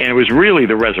 And it was really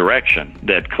the resurrection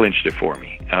that clinched it for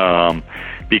me.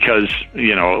 Because,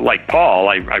 like Paul,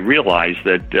 I realized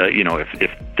that,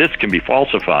 if this can be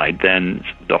falsified, then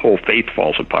the whole faith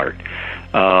falls apart.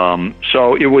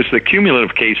 So it was the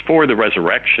cumulative case for the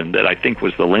resurrection that I think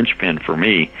was the linchpin for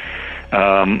me.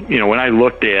 When I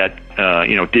looked at,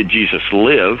 did Jesus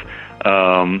live?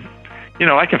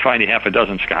 I can find a half a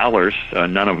dozen scholars,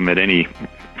 none of them at any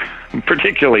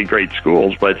particularly great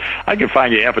schools, but I can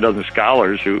find you half a dozen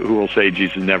scholars who will say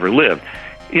Jesus never lived.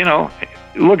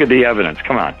 Look at the evidence.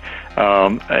 Come on.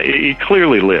 He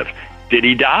clearly lived. Did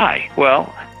he die?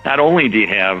 Well, not only do you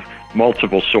have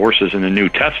multiple sources in the New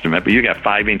Testament, but you got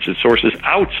 5 ancient sources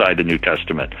outside the New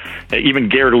Testament. Even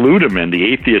Gerd Ludemann, the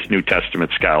atheist New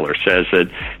Testament scholar, says that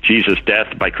Jesus'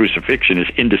 death by crucifixion is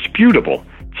indisputable.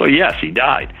 So yes, he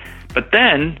died. But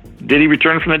then, did he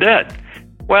return from the dead?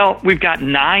 Well, we've got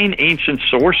 9 ancient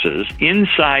sources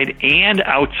inside and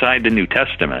outside the New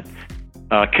Testament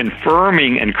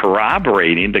confirming and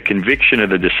corroborating the conviction of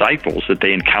the disciples that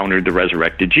they encountered the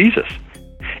resurrected Jesus,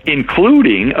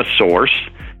 including a source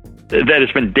that has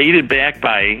been dated back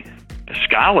by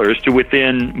scholars to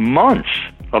within months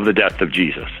of the death of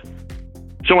Jesus.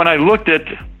 So when I looked at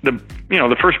the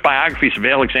first biographies of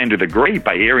Alexander the Great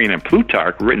by Arrian and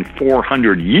Plutarch, written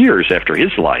 400 years after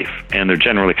his life, and they're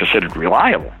generally considered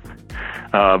reliable.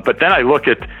 But then I look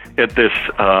at this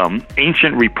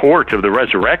ancient report of the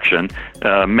resurrection,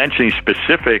 mentioning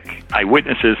specific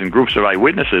eyewitnesses and groups of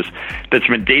eyewitnesses that's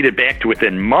been dated back to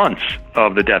within months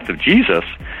of the death of Jesus.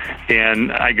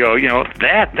 And I go,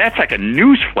 that's like a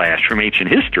news flash from ancient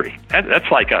history. That's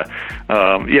like a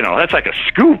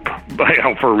scoop,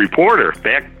 for a reporter.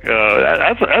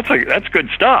 That's good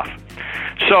stuff.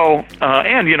 So,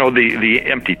 and the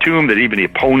empty tomb, that even the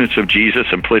opponents of Jesus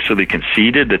implicitly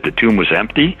conceded that the tomb was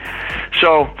empty.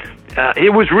 So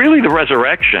it was really the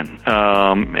resurrection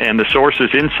and the sources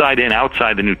inside and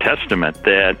outside the New Testament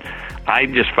that I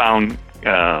just found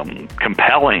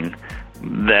compelling,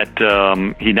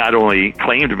 that he not only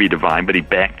claimed to be divine, but he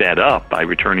backed that up by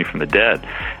returning from the dead.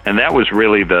 And that was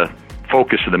really the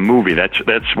focus of the movie.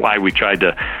 That's why we tried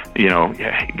to,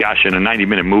 gosh, in a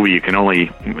 90-minute movie you can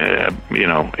only,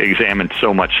 examine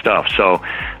so much stuff. So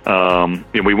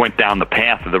we went down the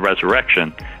path of the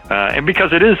resurrection, and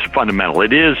because it is fundamental,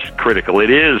 it is critical, it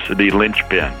is the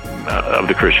linchpin of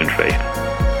the Christian faith.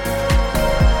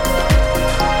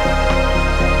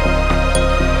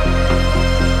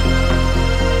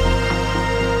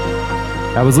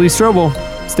 That was Lee Strobel.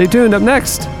 Stay tuned. Up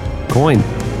next, Coin.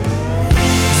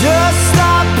 Just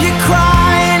stop your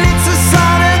crying, it's a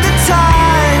sign of the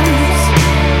times.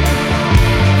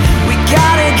 We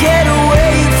gotta get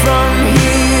away from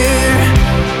here.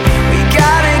 We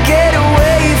gotta get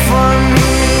away from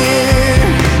here.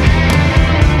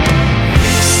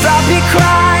 Stop your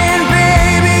crying,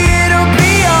 baby, it'll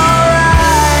be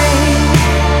alright.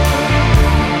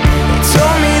 They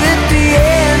told me that the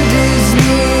end is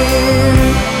near.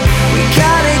 We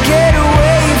gotta get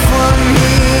away from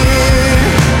here.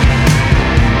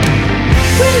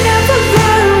 We never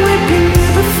learned we've been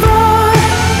here before.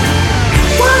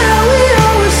 Why are we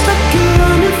always stuck in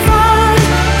running from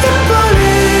the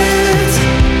bullets?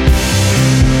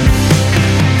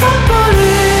 The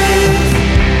bullets.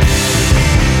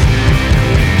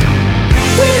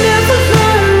 We never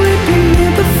learned we've been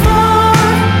here before.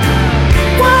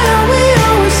 Why are we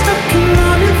always stuck in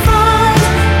running from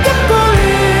the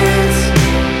bullets?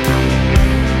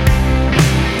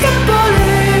 The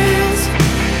bullets.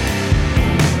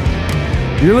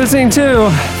 You're listening to,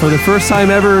 for the first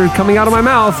time ever coming out of my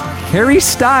mouth, Harry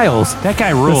Styles. That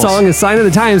guy The rules. song is Sign of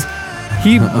the Times.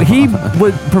 He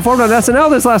performed on SNL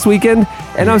this last weekend,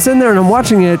 and I'm sitting there and I'm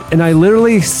watching it, and I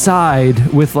literally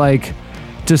sighed with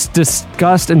just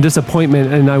disgust and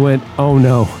disappointment, and I went, oh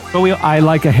no. But I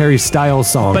like a Harry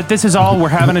Styles song. But this is all, we're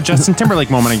having a Justin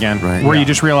Timberlake moment again, where you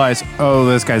just realize, oh,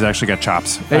 this guy's actually got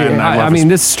chops. And I love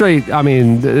this straight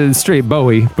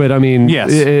Bowie, but Yes.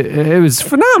 it was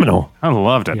phenomenal. I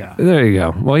loved it. Yeah. There you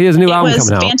go. Well, he has a new album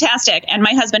coming out. It was fantastic. And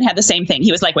my husband had the same thing.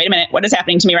 He was like, wait a minute, what is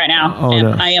happening to me right now? Oh, and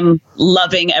no. I am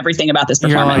loving everything about this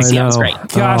You're performance. like, Yeah, it was I great. know.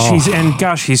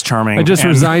 Gosh, he's charming. I just And-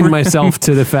 resigned myself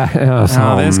to the fact.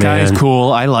 this guy is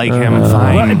cool. I like him.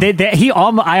 Fine.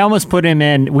 Well, I almost put him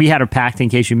in. We had a pact in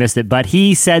case you missed it, but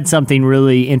he said something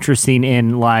really interesting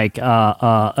in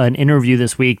an interview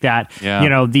this week that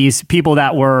these people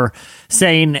that were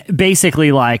saying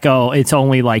basically like, oh, it's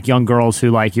only like young girls who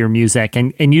like your music,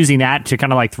 and using that to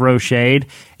kind of like throw shade.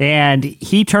 And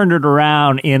he turned it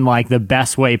around in like the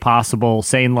best way possible,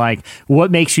 saying like,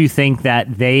 what makes you think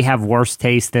that they have worse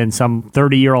taste than some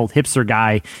 30-year-old hipster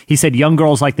guy? He said, young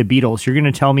girls like the Beatles. You're going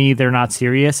to tell me they're not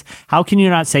serious? How can you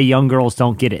not say young girls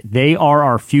don't get it? They are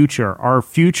our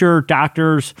future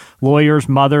doctors, lawyers,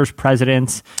 mothers,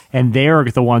 presidents, and they're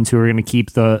the ones who are going to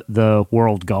keep the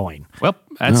world going. Well,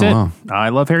 that's it. Wow. I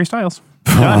love Harry Styles.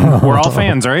 Done. We're all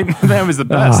fans, right? That was the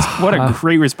best. What a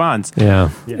great response. Yeah.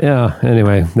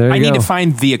 Anyway, there you go. I need to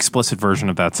find the explicit version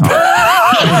of that song.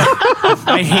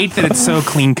 I hate that it's so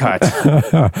clean cut.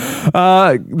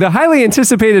 The highly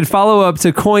anticipated follow-up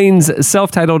to Coin's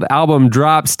self-titled album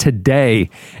drops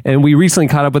today, and we recently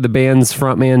caught up with the band's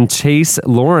frontman Chase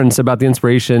Lawrence about the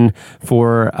inspiration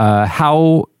for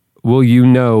How Will You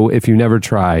Know If You Never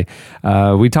Try.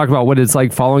 We talked about what it's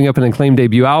like following up an acclaimed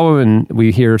debut album, and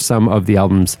we hear some of the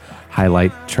album's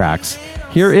highlight tracks.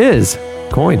 Here is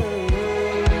Coin. You know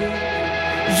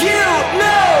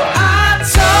I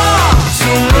talk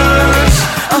too much.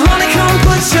 Honey, come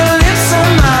put your lips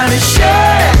on mine and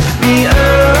shut me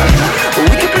up.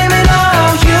 We can blame it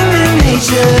on human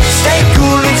nature. Stay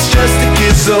cool, it's just a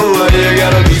kiss. So why you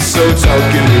gotta be so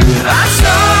talkative? I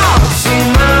talk too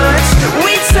much.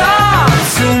 We talk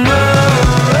too much.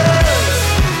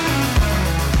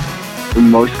 We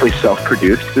mostly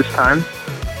self-produced this time,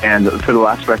 and for the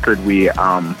last record, we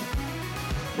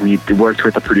worked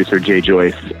with a producer, Jay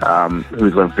Joyce,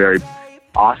 who's a very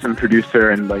awesome producer,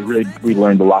 and like really we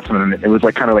learned a lot from him. It was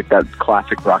like kind of like that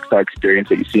classic rock star experience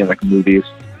that you see in like movies,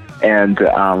 and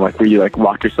like where you like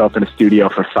lock yourself in a studio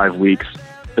for 5 weeks.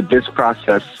 But this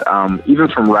process, even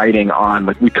from writing on,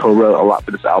 like we co-wrote a lot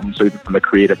for this album, so even from the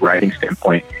creative writing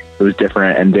standpoint, it was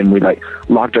different. And then we like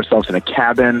locked ourselves in a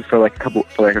cabin for a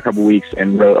couple weeks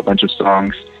and wrote a bunch of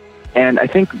songs. And I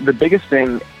think the biggest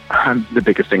thing,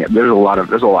 there's a lot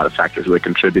of factors really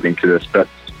contributing to this, but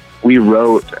we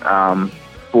wrote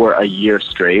for a year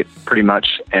straight, pretty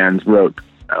much, and wrote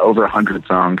over 100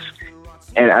 songs.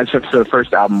 And as for the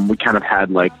first album, we kind of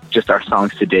had like just our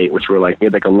songs to date, which were like, we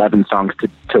had like 11 songs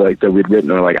to like that we'd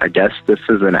written. We're like, I guess this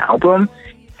is an album.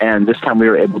 And this time we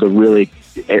were able to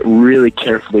really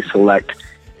carefully select,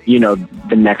 you know,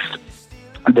 the next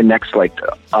like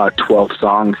 12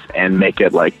 songs and make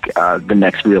it like the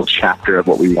next real chapter of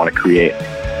what we want to create.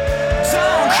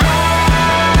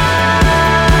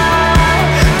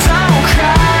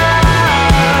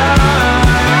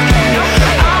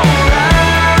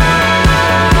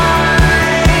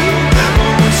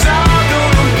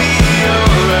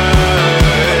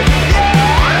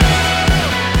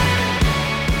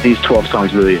 These 12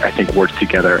 songs really, I think, work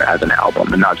together as an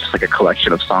album and not just like a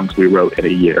collection of songs we wrote in a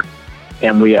year.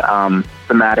 And we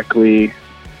thematically,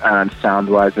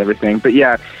 sound-wise, everything. But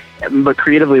yeah, but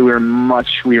creatively, we were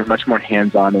much more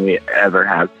hands-on than we ever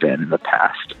have been in the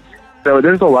past. So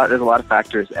there's a lot of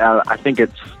factors. I think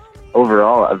it's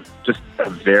overall just a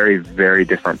very, very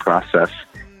different process,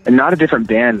 and not a different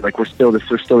band. Like we're still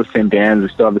the same band. We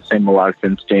still have the same melodic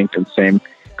instinct and same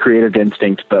creative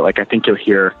instinct. But like I think you'll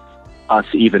hear us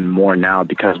even more now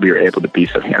because we were able to be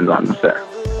so hands-on with it.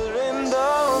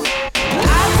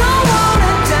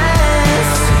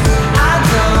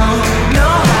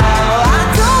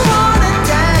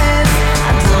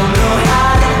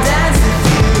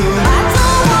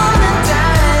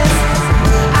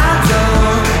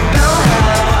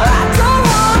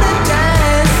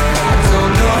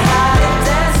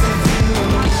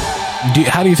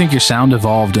 How do you think your sound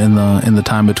evolved in the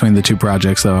time between the two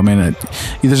projects, though? I mean,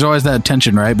 there's always that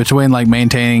tension, right, between like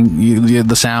maintaining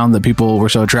the sound that people were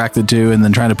so attracted to, and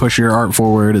then trying to push your art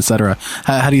forward, etc.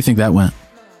 How do you think that went?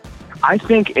 I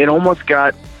think it almost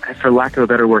got, for lack of a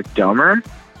better word, dumber.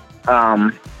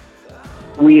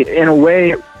 We, in a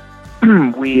way,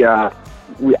 I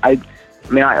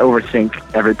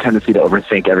overthink, every tendency to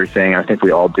overthink everything. I think we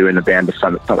all do in the band to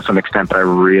some extent, but I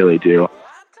really do.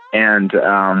 And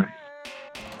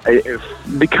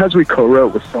because we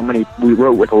co-wrote with we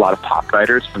wrote with a lot of pop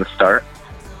writers from the start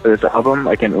for this album.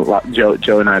 Like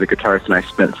Joe and I, the guitarist, and I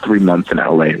spent 3 months in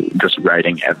LA just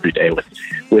writing every day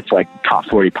with like top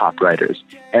 40 pop writers.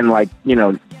 And like, you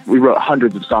know, we wrote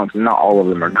hundreds of songs, and not all of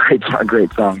them are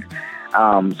great songs.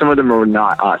 Some of them were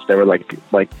not us. They were like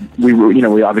we were, you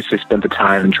know, we obviously spent the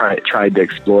time and tried to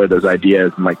explore those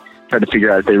ideas and like tried to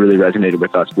figure out if they really resonated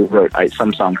with us. We wrote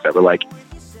some songs that were like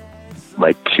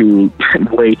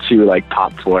way too like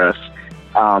pop for us.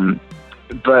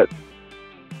 But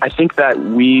I think that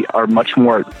we are much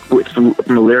more, from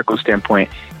a lyrical standpoint,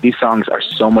 these songs are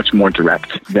so much more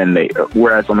direct than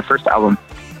whereas on the first album,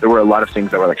 there were a lot of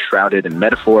things that were like shrouded in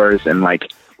metaphors and I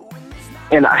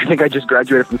think I just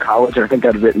graduated from college and I think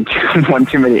I'd written one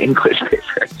too many English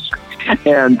papers.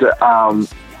 And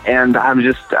I'm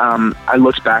just, I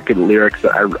looked back at lyrics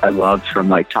that I loved from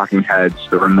like Talking Heads,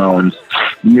 the Ramones,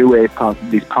 new wave punk,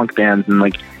 these punk bands, and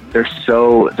like they're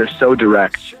so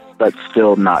direct, but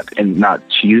still not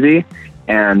cheesy.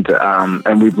 And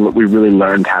we really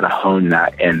learned how to hone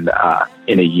that in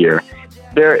a year.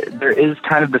 There is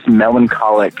kind of this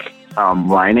melancholic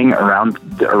lining around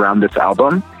this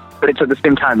album. But it's at the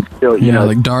same time still, you know,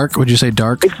 like dark. Would you say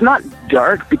dark? It's not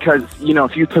dark because, you know,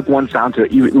 if you took one sound to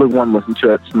it, listen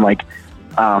to it from like,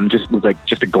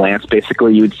 just a glance.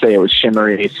 Basically, you would say it was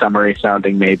shimmery, summery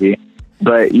sounding, maybe.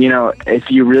 But you know,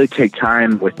 if you really take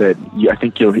time with it, I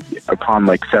think you'll, upon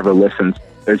like several listens,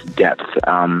 there's depth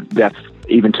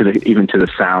even to the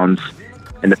sounds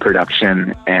and the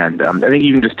production, and I think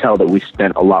you can just tell that we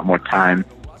spent a lot more time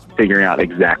figuring out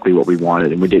exactly what we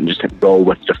wanted, and we didn't just roll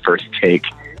with the first take.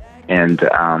 And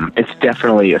it's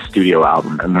definitely a studio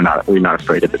album, and we're not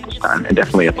afraid of it this time, and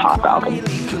definitely a pop album.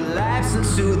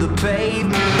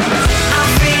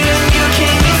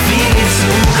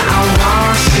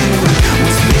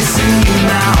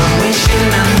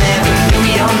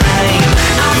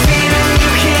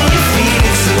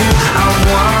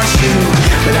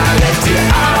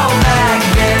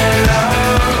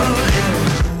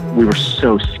 We were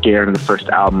so scared in the first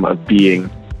album of being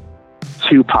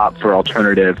too pop for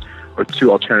alternative or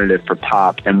too alternative for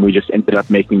pop, and we just ended up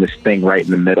making this thing right in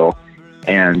the middle.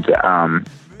 And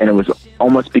it was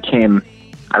almost became,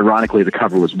 ironically, the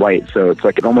cover was white, so it's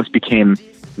like it almost became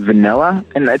vanilla.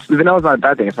 And vanilla's not a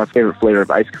bad thing; it's my favorite flavor of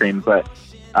ice cream. But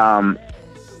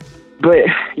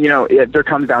you know, there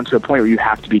comes down to a point where you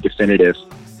have to be definitive,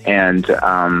 and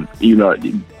you know,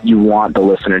 you want the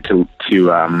listener to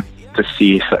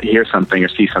hear something or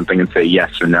see something and say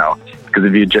yes or no. Because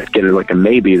if you just get it like a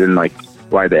maybe, then like,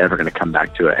 why are they ever going to come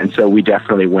back to it? And so we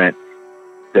definitely went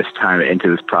this time into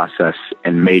this process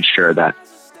and made sure that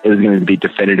it was going to be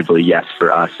definitively yes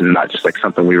for us, and not just like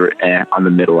something we were on the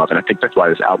middle of. And I think that's why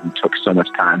this album took so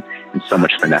much time and so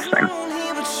much finessing.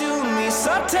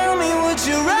 So tell me, would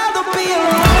you rather be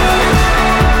alone?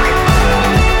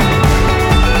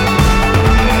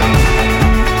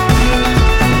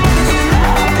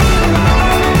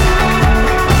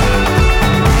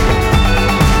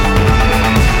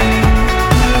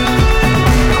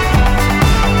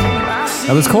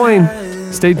 That was Coin.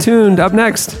 Stay tuned. Up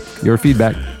next, your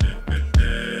feedback.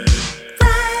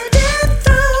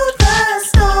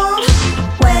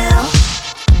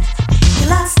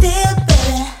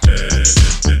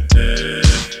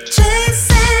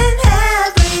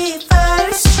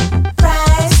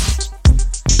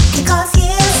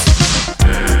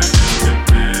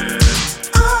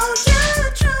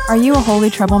 Are you a holy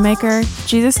troublemaker?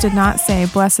 Jesus did not say,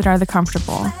 "Blessed are the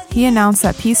comfortable." He announced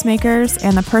that peacemakers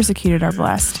and the persecuted are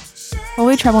blessed.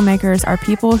 Holy troublemakers are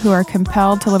people who are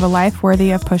compelled to live a life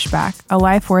worthy of pushback, a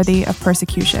life worthy of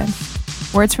persecution.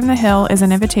 Words from the Hill is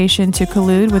an invitation to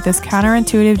collude with this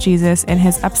counterintuitive Jesus in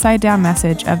his upside-down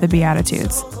message of the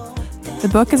Beatitudes. The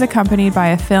book is accompanied by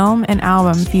a film and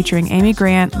album featuring Amy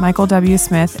Grant, Michael W.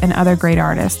 Smith, and other great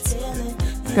artists.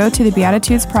 Go to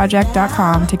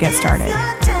thebeatitudesproject.com to get started.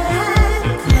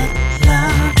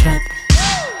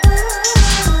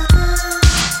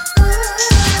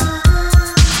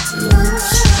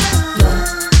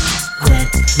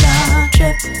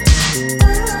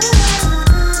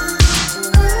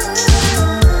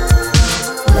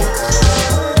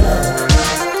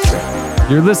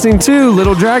 You're listening to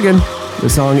Little Dragon. The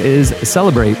song is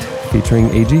Celebrate, featuring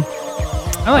AG.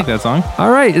 I like that song.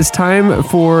 All right, it's time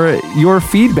for your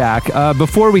feedback.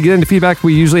 Before we get into feedback,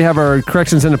 we usually have our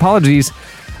corrections and apologies.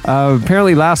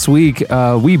 Apparently last week,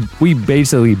 we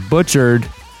basically butchered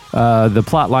the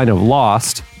plot line of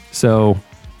Lost. So,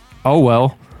 oh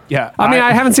well. Yeah. I mean,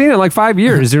 I haven't seen it in like 5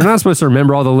 years. You're not supposed to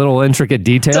remember all the little intricate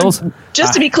details. So,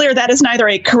 just to be clear, that is neither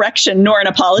a correction nor an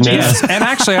apology. Yes. And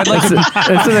actually, I'd like to...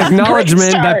 It's an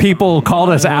acknowledgement that people called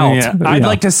us out. Yeah. I'd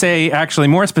like to say, actually,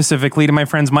 more specifically to my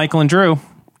friends Michael and Drew,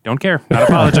 don't care. Not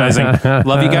apologizing.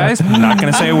 Love you guys. Not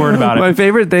going to say a word about it. My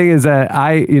favorite thing is that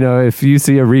if you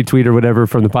see a retweet or whatever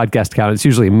from the podcast account, it's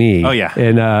usually me. Oh, yeah.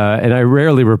 And I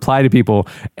rarely reply to people.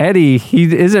 Eddie,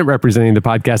 he isn't representing the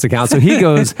podcast account, so he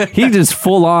just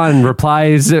full on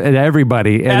replies to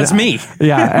everybody. And that's me.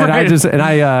 Yeah. And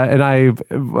Right.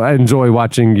 I enjoy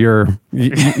watching you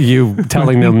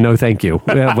telling them no thank you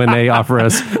when they offer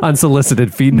us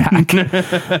unsolicited feedback.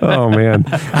 Oh man.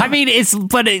 I mean,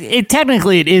 it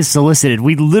technically is solicited.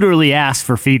 We literally ask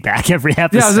for feedback every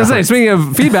episode. Yeah, I was going to say, speaking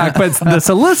of feedback, but the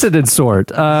solicited sort.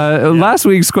 Last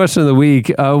week's question of the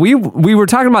week, we were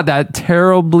talking about that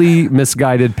terribly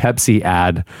misguided Pepsi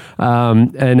ad,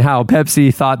 and how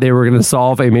Pepsi thought they were going to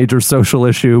solve a major social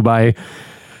issue by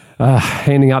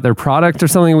handing out their product or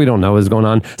something. We don't know what's going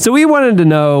on. So we wanted to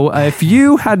know if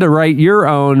you had to write your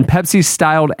own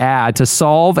Pepsi-styled ad to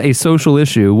solve a social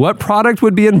issue, what product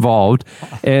would be involved,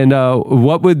 and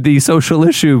what would the social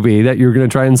issue be that you're going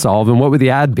to try and solve, and what would the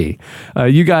ad be?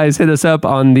 You guys hit us up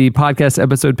on the podcast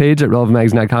episode page at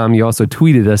relevantmagazine.com. You also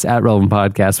tweeted us at Relevant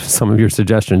Podcast with some of your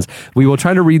suggestions. We will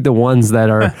try to read the ones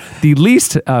that are the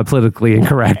least politically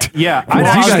incorrect. Yeah.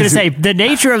 I was going to say, the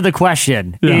nature of the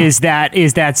question is that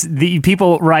the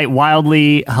people write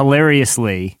wildly,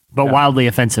 hilariously, but wildly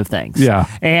offensive things. Yeah.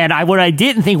 And what I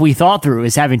didn't think we thought through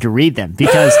is having to read them,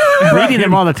 because reading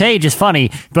them on the page is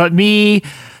funny, but me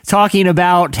talking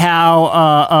about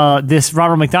how this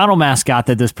Ronald McDonald mascot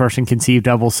that this person conceived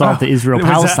of will solve the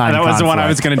Israel-Palestine conflict. That was the one I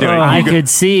was going to do. I could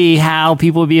see how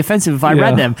people would be offensive if I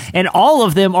read them. And all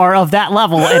of them are of that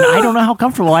level, and I don't know how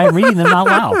comfortable I am reading them out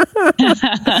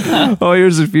loud. Oh,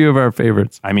 here's a few of our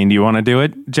favorites. I mean, do you want to do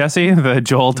it, Jesse? The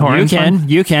Joel Torrance one?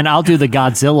 You can. I'll do the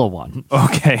Godzilla one.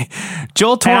 Okay.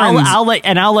 Joel Torrance.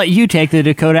 I'll let you take the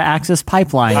Dakota Access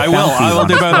Pipeline. I will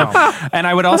do both. And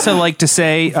I would also like to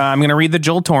say, I'm going to read the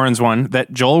Joel Torrance one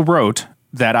that Joel wrote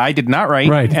that I did not write.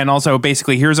 Right. And also,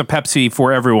 basically, here's a Pepsi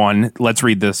for everyone. Let's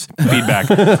read this feedback.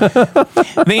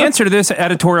 The answer to this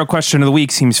editorial question of the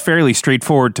week seems fairly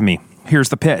straightforward to me. Here's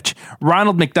the pitch.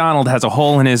 Ronald McDonald has a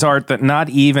hole in his art that not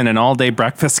even an all-day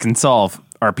breakfast can solve.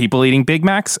 Are people eating Big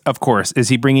Macs? Of course. Is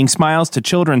he bringing smiles to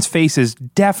children's faces?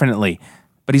 Definitely.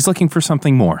 But he's looking for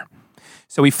something more.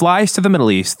 So he flies to the Middle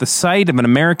East. The sight of an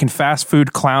American fast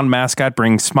food clown mascot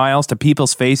brings smiles to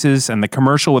people's faces, and the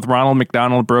commercial with Ronald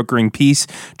McDonald brokering peace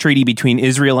treaty between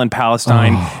Israel and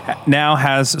Palestine now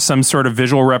has some sort of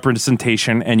visual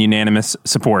representation and unanimous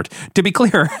support. To be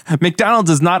clear, McDonald's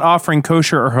is not offering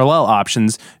kosher or halal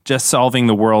options, just solving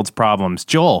the world's problems.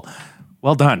 Joel,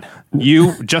 Well done.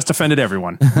 You just offended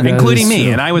everyone, including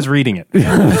me, and I was reading it.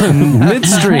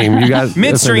 Midstream, you got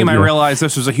Midstream, I offended, yeah. realized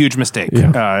this was a huge mistake.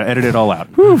 Edit it all out.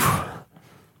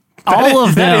 All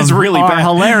of them that is really are bad.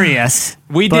 Hilarious.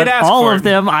 We but did ask all for of it.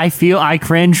 them. I feel I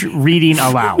cringe reading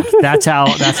aloud. That's how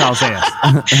I'll say it.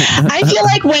 I feel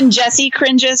like when Jesse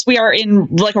cringes, we are in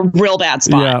like a real bad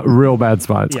spot. Yeah, real bad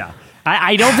spot. Yeah.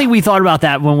 I don't think we thought about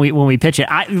that when we pitch it.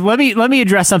 Let me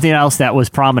address something else that was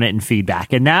prominent in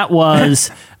feedback, and that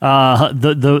was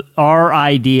our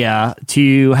idea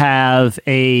to have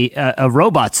a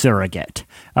robot surrogate.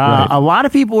 Right. A lot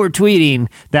of people were tweeting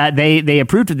that they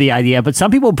approved of the idea, but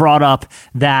some people brought up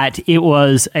that it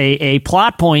was a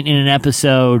plot point in an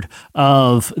episode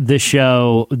of the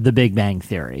show The Big Bang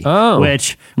Theory,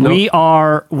 which we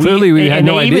had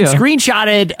no idea. Even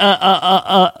screenshotted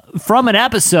from an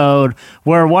episode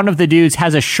where one of the dudes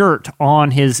has a shirt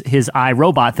on his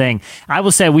iRobot thing. I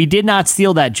will say we did not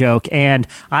steal that joke, and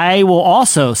I will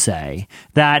also say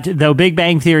that though Big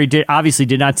Bang Theory obviously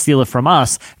did not steal it from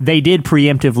us, they did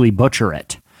preemptively butcher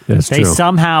it. That's they true.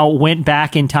 somehow went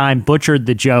back in time, butchered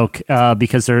the joke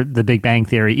because they're the Big Bang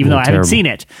Theory. Even though I haven't seen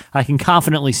it, I can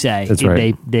confidently say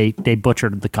they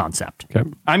butchered the concept. Okay.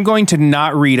 I'm going to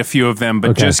not read a few of them,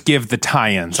 but just give the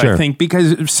tie-ins. Sure. I think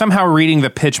because somehow reading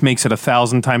the pitch makes it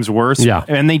 1,000 times worse. Yeah.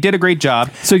 And they did a great job.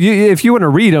 So if you want to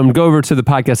read them, go over to the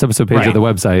podcast episode page of the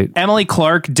website. Emily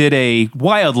Clark did a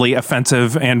wildly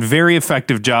offensive and very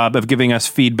effective job of giving us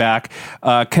feedback,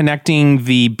 connecting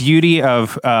the beauty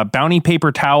of bounty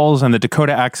paper towels and the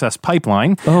Dakota Access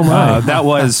Pipeline. Oh my. That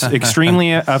was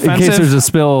extremely offensive. In case there's a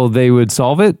spill, they would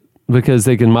solve it because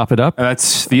they can mop it up.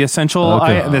 That's the essential.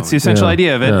 Okay. That's the essential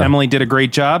idea of it. Yeah. Emily did a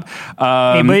great job.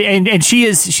 And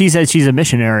she says she's a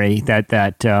missionary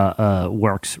that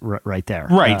works right there.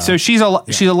 Right. So she's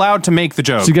allowed to make the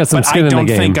joke. She got some but skin I in the don't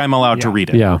game. think I'm allowed to read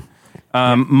it. Yeah.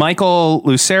 Michael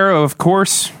Lucero, of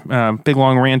course, big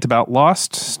long rant about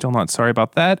Lost. Still not sorry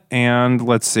about that. And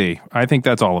let's see. I think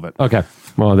that's all of it. Okay.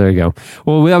 Well, there you go.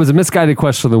 Well, that was a misguided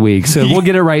question of the week, so we'll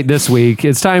get it right this week.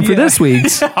 It's time for this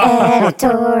week's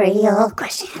Editorial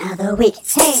question of the week.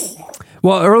 Hey.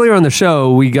 Well, earlier on the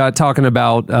show, we got talking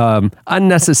about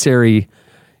unnecessary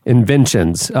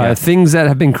inventions, things that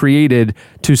have been created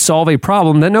to solve a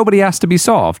problem that nobody asked to be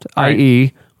solved,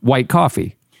 i.e., white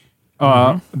coffee.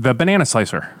 The banana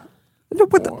slicer.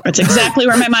 That's exactly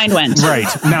where my mind went. Right.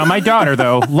 Now, my daughter,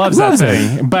 though, loves that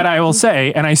thing. But I will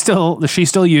say, and she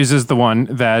still uses the one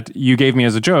that you gave me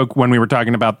as a joke when we were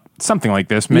talking about something like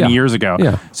this many years ago.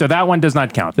 Yeah. So that one does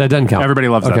not count. That doesn't count. Everybody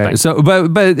loves that thing. So,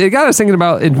 but it got us thinking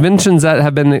about inventions that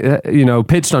have been,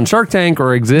 pitched on Shark Tank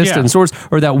or exist in source,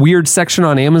 or that weird section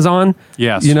on Amazon.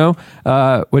 Yes.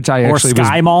 Which I actually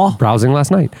Sky was Mall. browsing last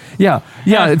night. Yeah.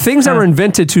 Things that were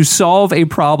invented to solve a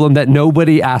problem that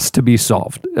nobody asked to be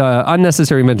solved.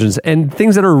 Unnecessary inventions and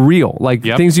things that are real, like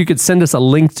things you could send us a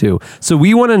link to. So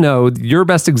we want to know your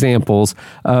best examples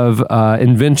of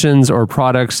inventions or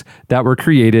products that were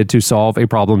created to solve a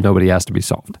problem nobody asked to be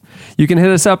solved. You can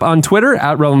hit us up on Twitter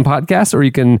at Relevant Podcast, or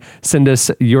you can send us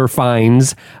your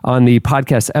finds on the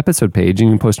podcast episode page. You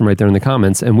can post them right there in the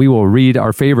comments, and we will read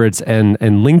our favorites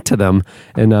and link to them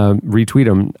and retweet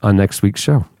them on next week's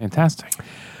show. Fantastic.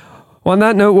 Well, on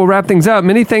that note, we'll wrap things up.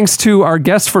 Many thanks to our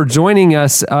guests for joining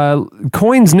us.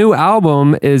 Coin's new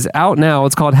album is out now.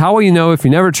 It's called How Will You Know If You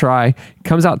Never Try. It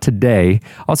comes out today.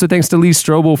 Also, thanks to Lee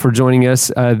Strobel for joining us.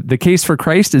 The Case for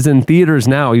Christ is in theaters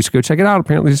now. You should go check it out.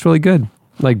 Apparently, it's really good.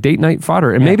 Like date night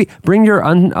fodder. And maybe bring your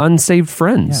unsaved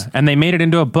friends. Yeah. And they made it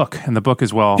into a book, and the book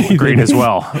is great as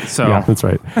well. So yeah, that's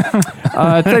right.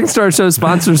 Thanks to our show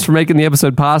sponsors for making the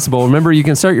episode possible. Remember, you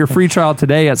can start your free trial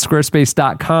today at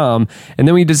squarespace.com. And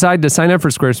then when you decide to sign up for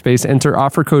Squarespace, enter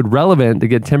offer code RELEVANT to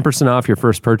get 10% off your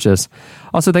first purchase.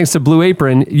 Also, thanks to Blue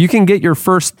Apron, you can get your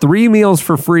first 3 meals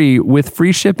for free with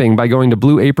free shipping by going to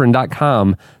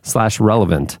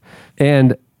blueapron.com/relevant.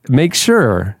 And make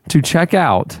sure to check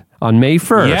out on May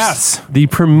 1st, the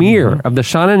premiere of the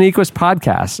Shauna Nequist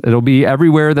podcast. It'll be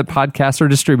everywhere that podcasts are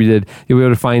distributed. You'll be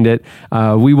able to find it.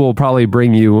 We will probably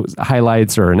bring you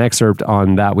highlights or an excerpt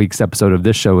on that week's episode of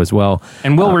this show as well.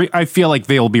 And I feel like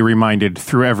they'll be reminded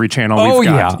through every channel we've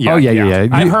got. Yeah.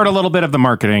 I've heard a little bit of the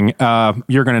marketing.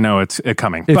 You're going to know it's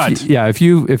coming. If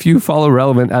you follow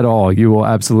Relevant at all, you will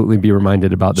absolutely be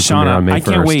reminded about the premiere on May 1st. I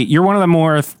can't wait. You're one of the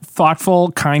more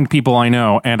thoughtful, kind people I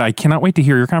know, and I cannot wait to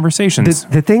hear your conversations.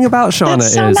 The thing about Shauna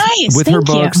That's so is nice. with her Thank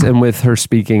you. books and with her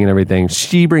speaking and everything,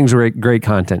 she brings great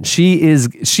content. She is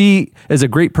a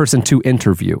great person to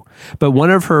interview. But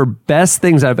one of her best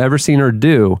things I've ever seen her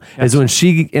do is when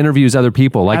she interviews other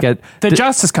people, like at the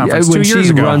Justice Conference when 2 years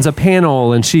she ago. runs a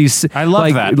panel and she's I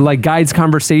love that. like guides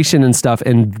conversation and stuff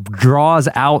and draws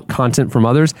out content from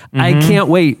others. I can't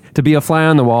wait to be a fly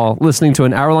on the wall listening to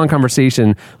an hour-long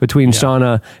conversation between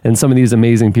Shauna and some of these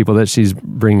amazing people that she's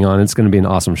bringing on. It's going to be an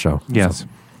awesome show. Yes.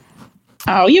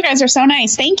 Oh, you guys are so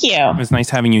nice. Thank you. It was nice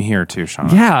having you here too,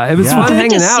 Shauna. Yeah, it was fun Good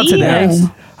hanging to out see today.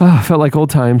 you. Oh, felt like old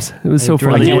times. It was so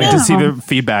fun. I can't wait to Yeah. see the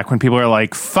feedback when people are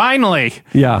like, finally.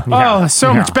 Yeah. Oh,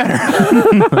 so much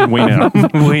better. We know.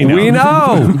 We know. We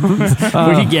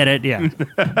know. We get it. Yeah.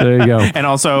 There you go. And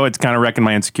also, it's kind of wrecking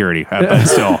my insecurity. But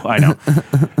still, I know.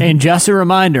 And just a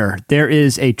reminder, there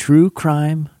is a true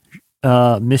crime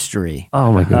mystery.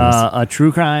 Oh my goodness. A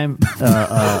true crime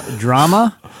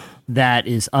drama that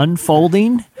is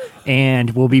unfolding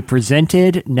and will be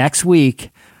presented next week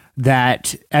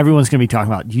that everyone's going to be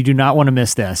talking about. You do not want to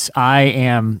miss this.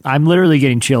 I'm literally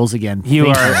getting chills again. You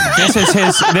are. This is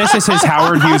his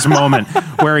Howard Hughes moment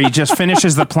where he just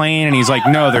finishes the plane and he's like,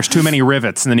 "No, there's too many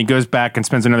rivets," and then he goes back and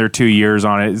spends another 2 years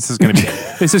on it. This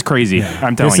is crazy.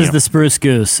 I'm telling you. This is the spruce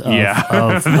goose of,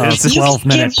 of You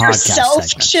 12-minute give yourself podcast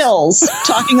segments. chills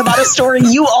talking about a story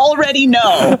you already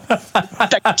know.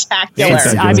 Spectacular.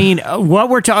 I mean, what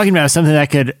we're talking about is something that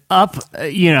could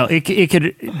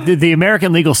the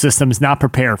American legal system is not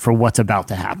prepared for what's about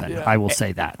to happen. I will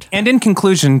say that. And in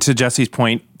conclusion to Jesse's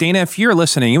point, Dana, if you're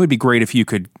listening, it would be great if you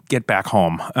could get back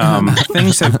home.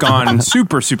 Things have gone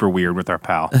super, super weird with our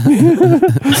pal. All right.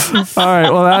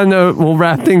 Well, on that note, we'll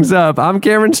wrap things up. I'm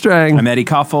Cameron Strang. I'm Eddie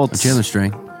Koffoltz. Chandler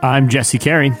String. I'm Jesse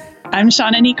Carey. I'm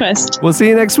Shauna Nyquist. We'll see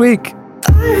you next week.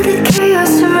 All of the chaos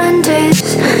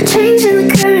surrenders, changing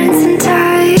the currents and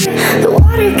tide. The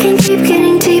water can keep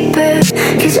getting deeper,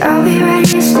 'cause I'll be right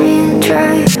here staying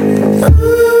dry.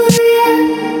 Ooh,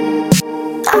 yeah.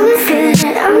 I'm feeling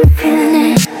it, I'm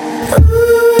feeling it.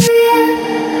 Ooh,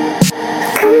 yeah.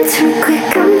 Come to me quick,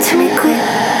 come to me quick.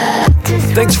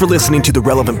 Thanks for listening to The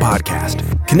Relevant Podcast.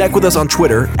 Connect with us on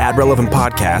Twitter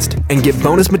 @RelevantPodcast and get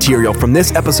bonus material from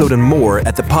this episode and more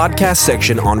at the podcast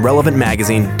section on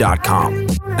relevantmagazine.com.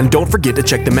 And don't forget to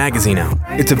check the magazine out.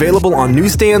 It's available on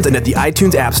newsstands and at the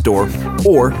iTunes App Store,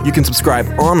 or you can subscribe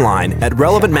online at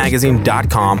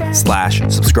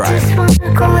relevantmagazine.com/subscribe. Just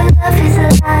wanna go and love is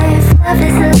alive, love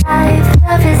is alive,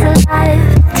 love is alive.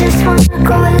 Just wanna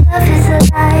go and love is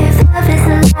alive, love is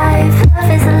alive, love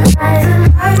is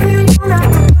alive. I really don't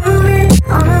have to prove it,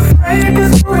 I'm afraid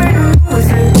there's no way to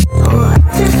lose it. Oh, I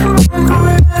just wanna go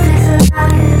and love is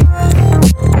alive.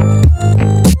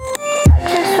 I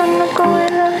just wanna go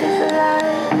and love is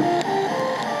alive.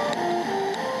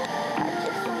 I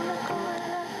just wanna go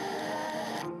and love.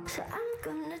 So I'm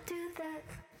gonna do that.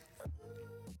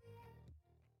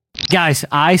 Guys,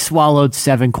 I swallowed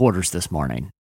 7 quarters this morning.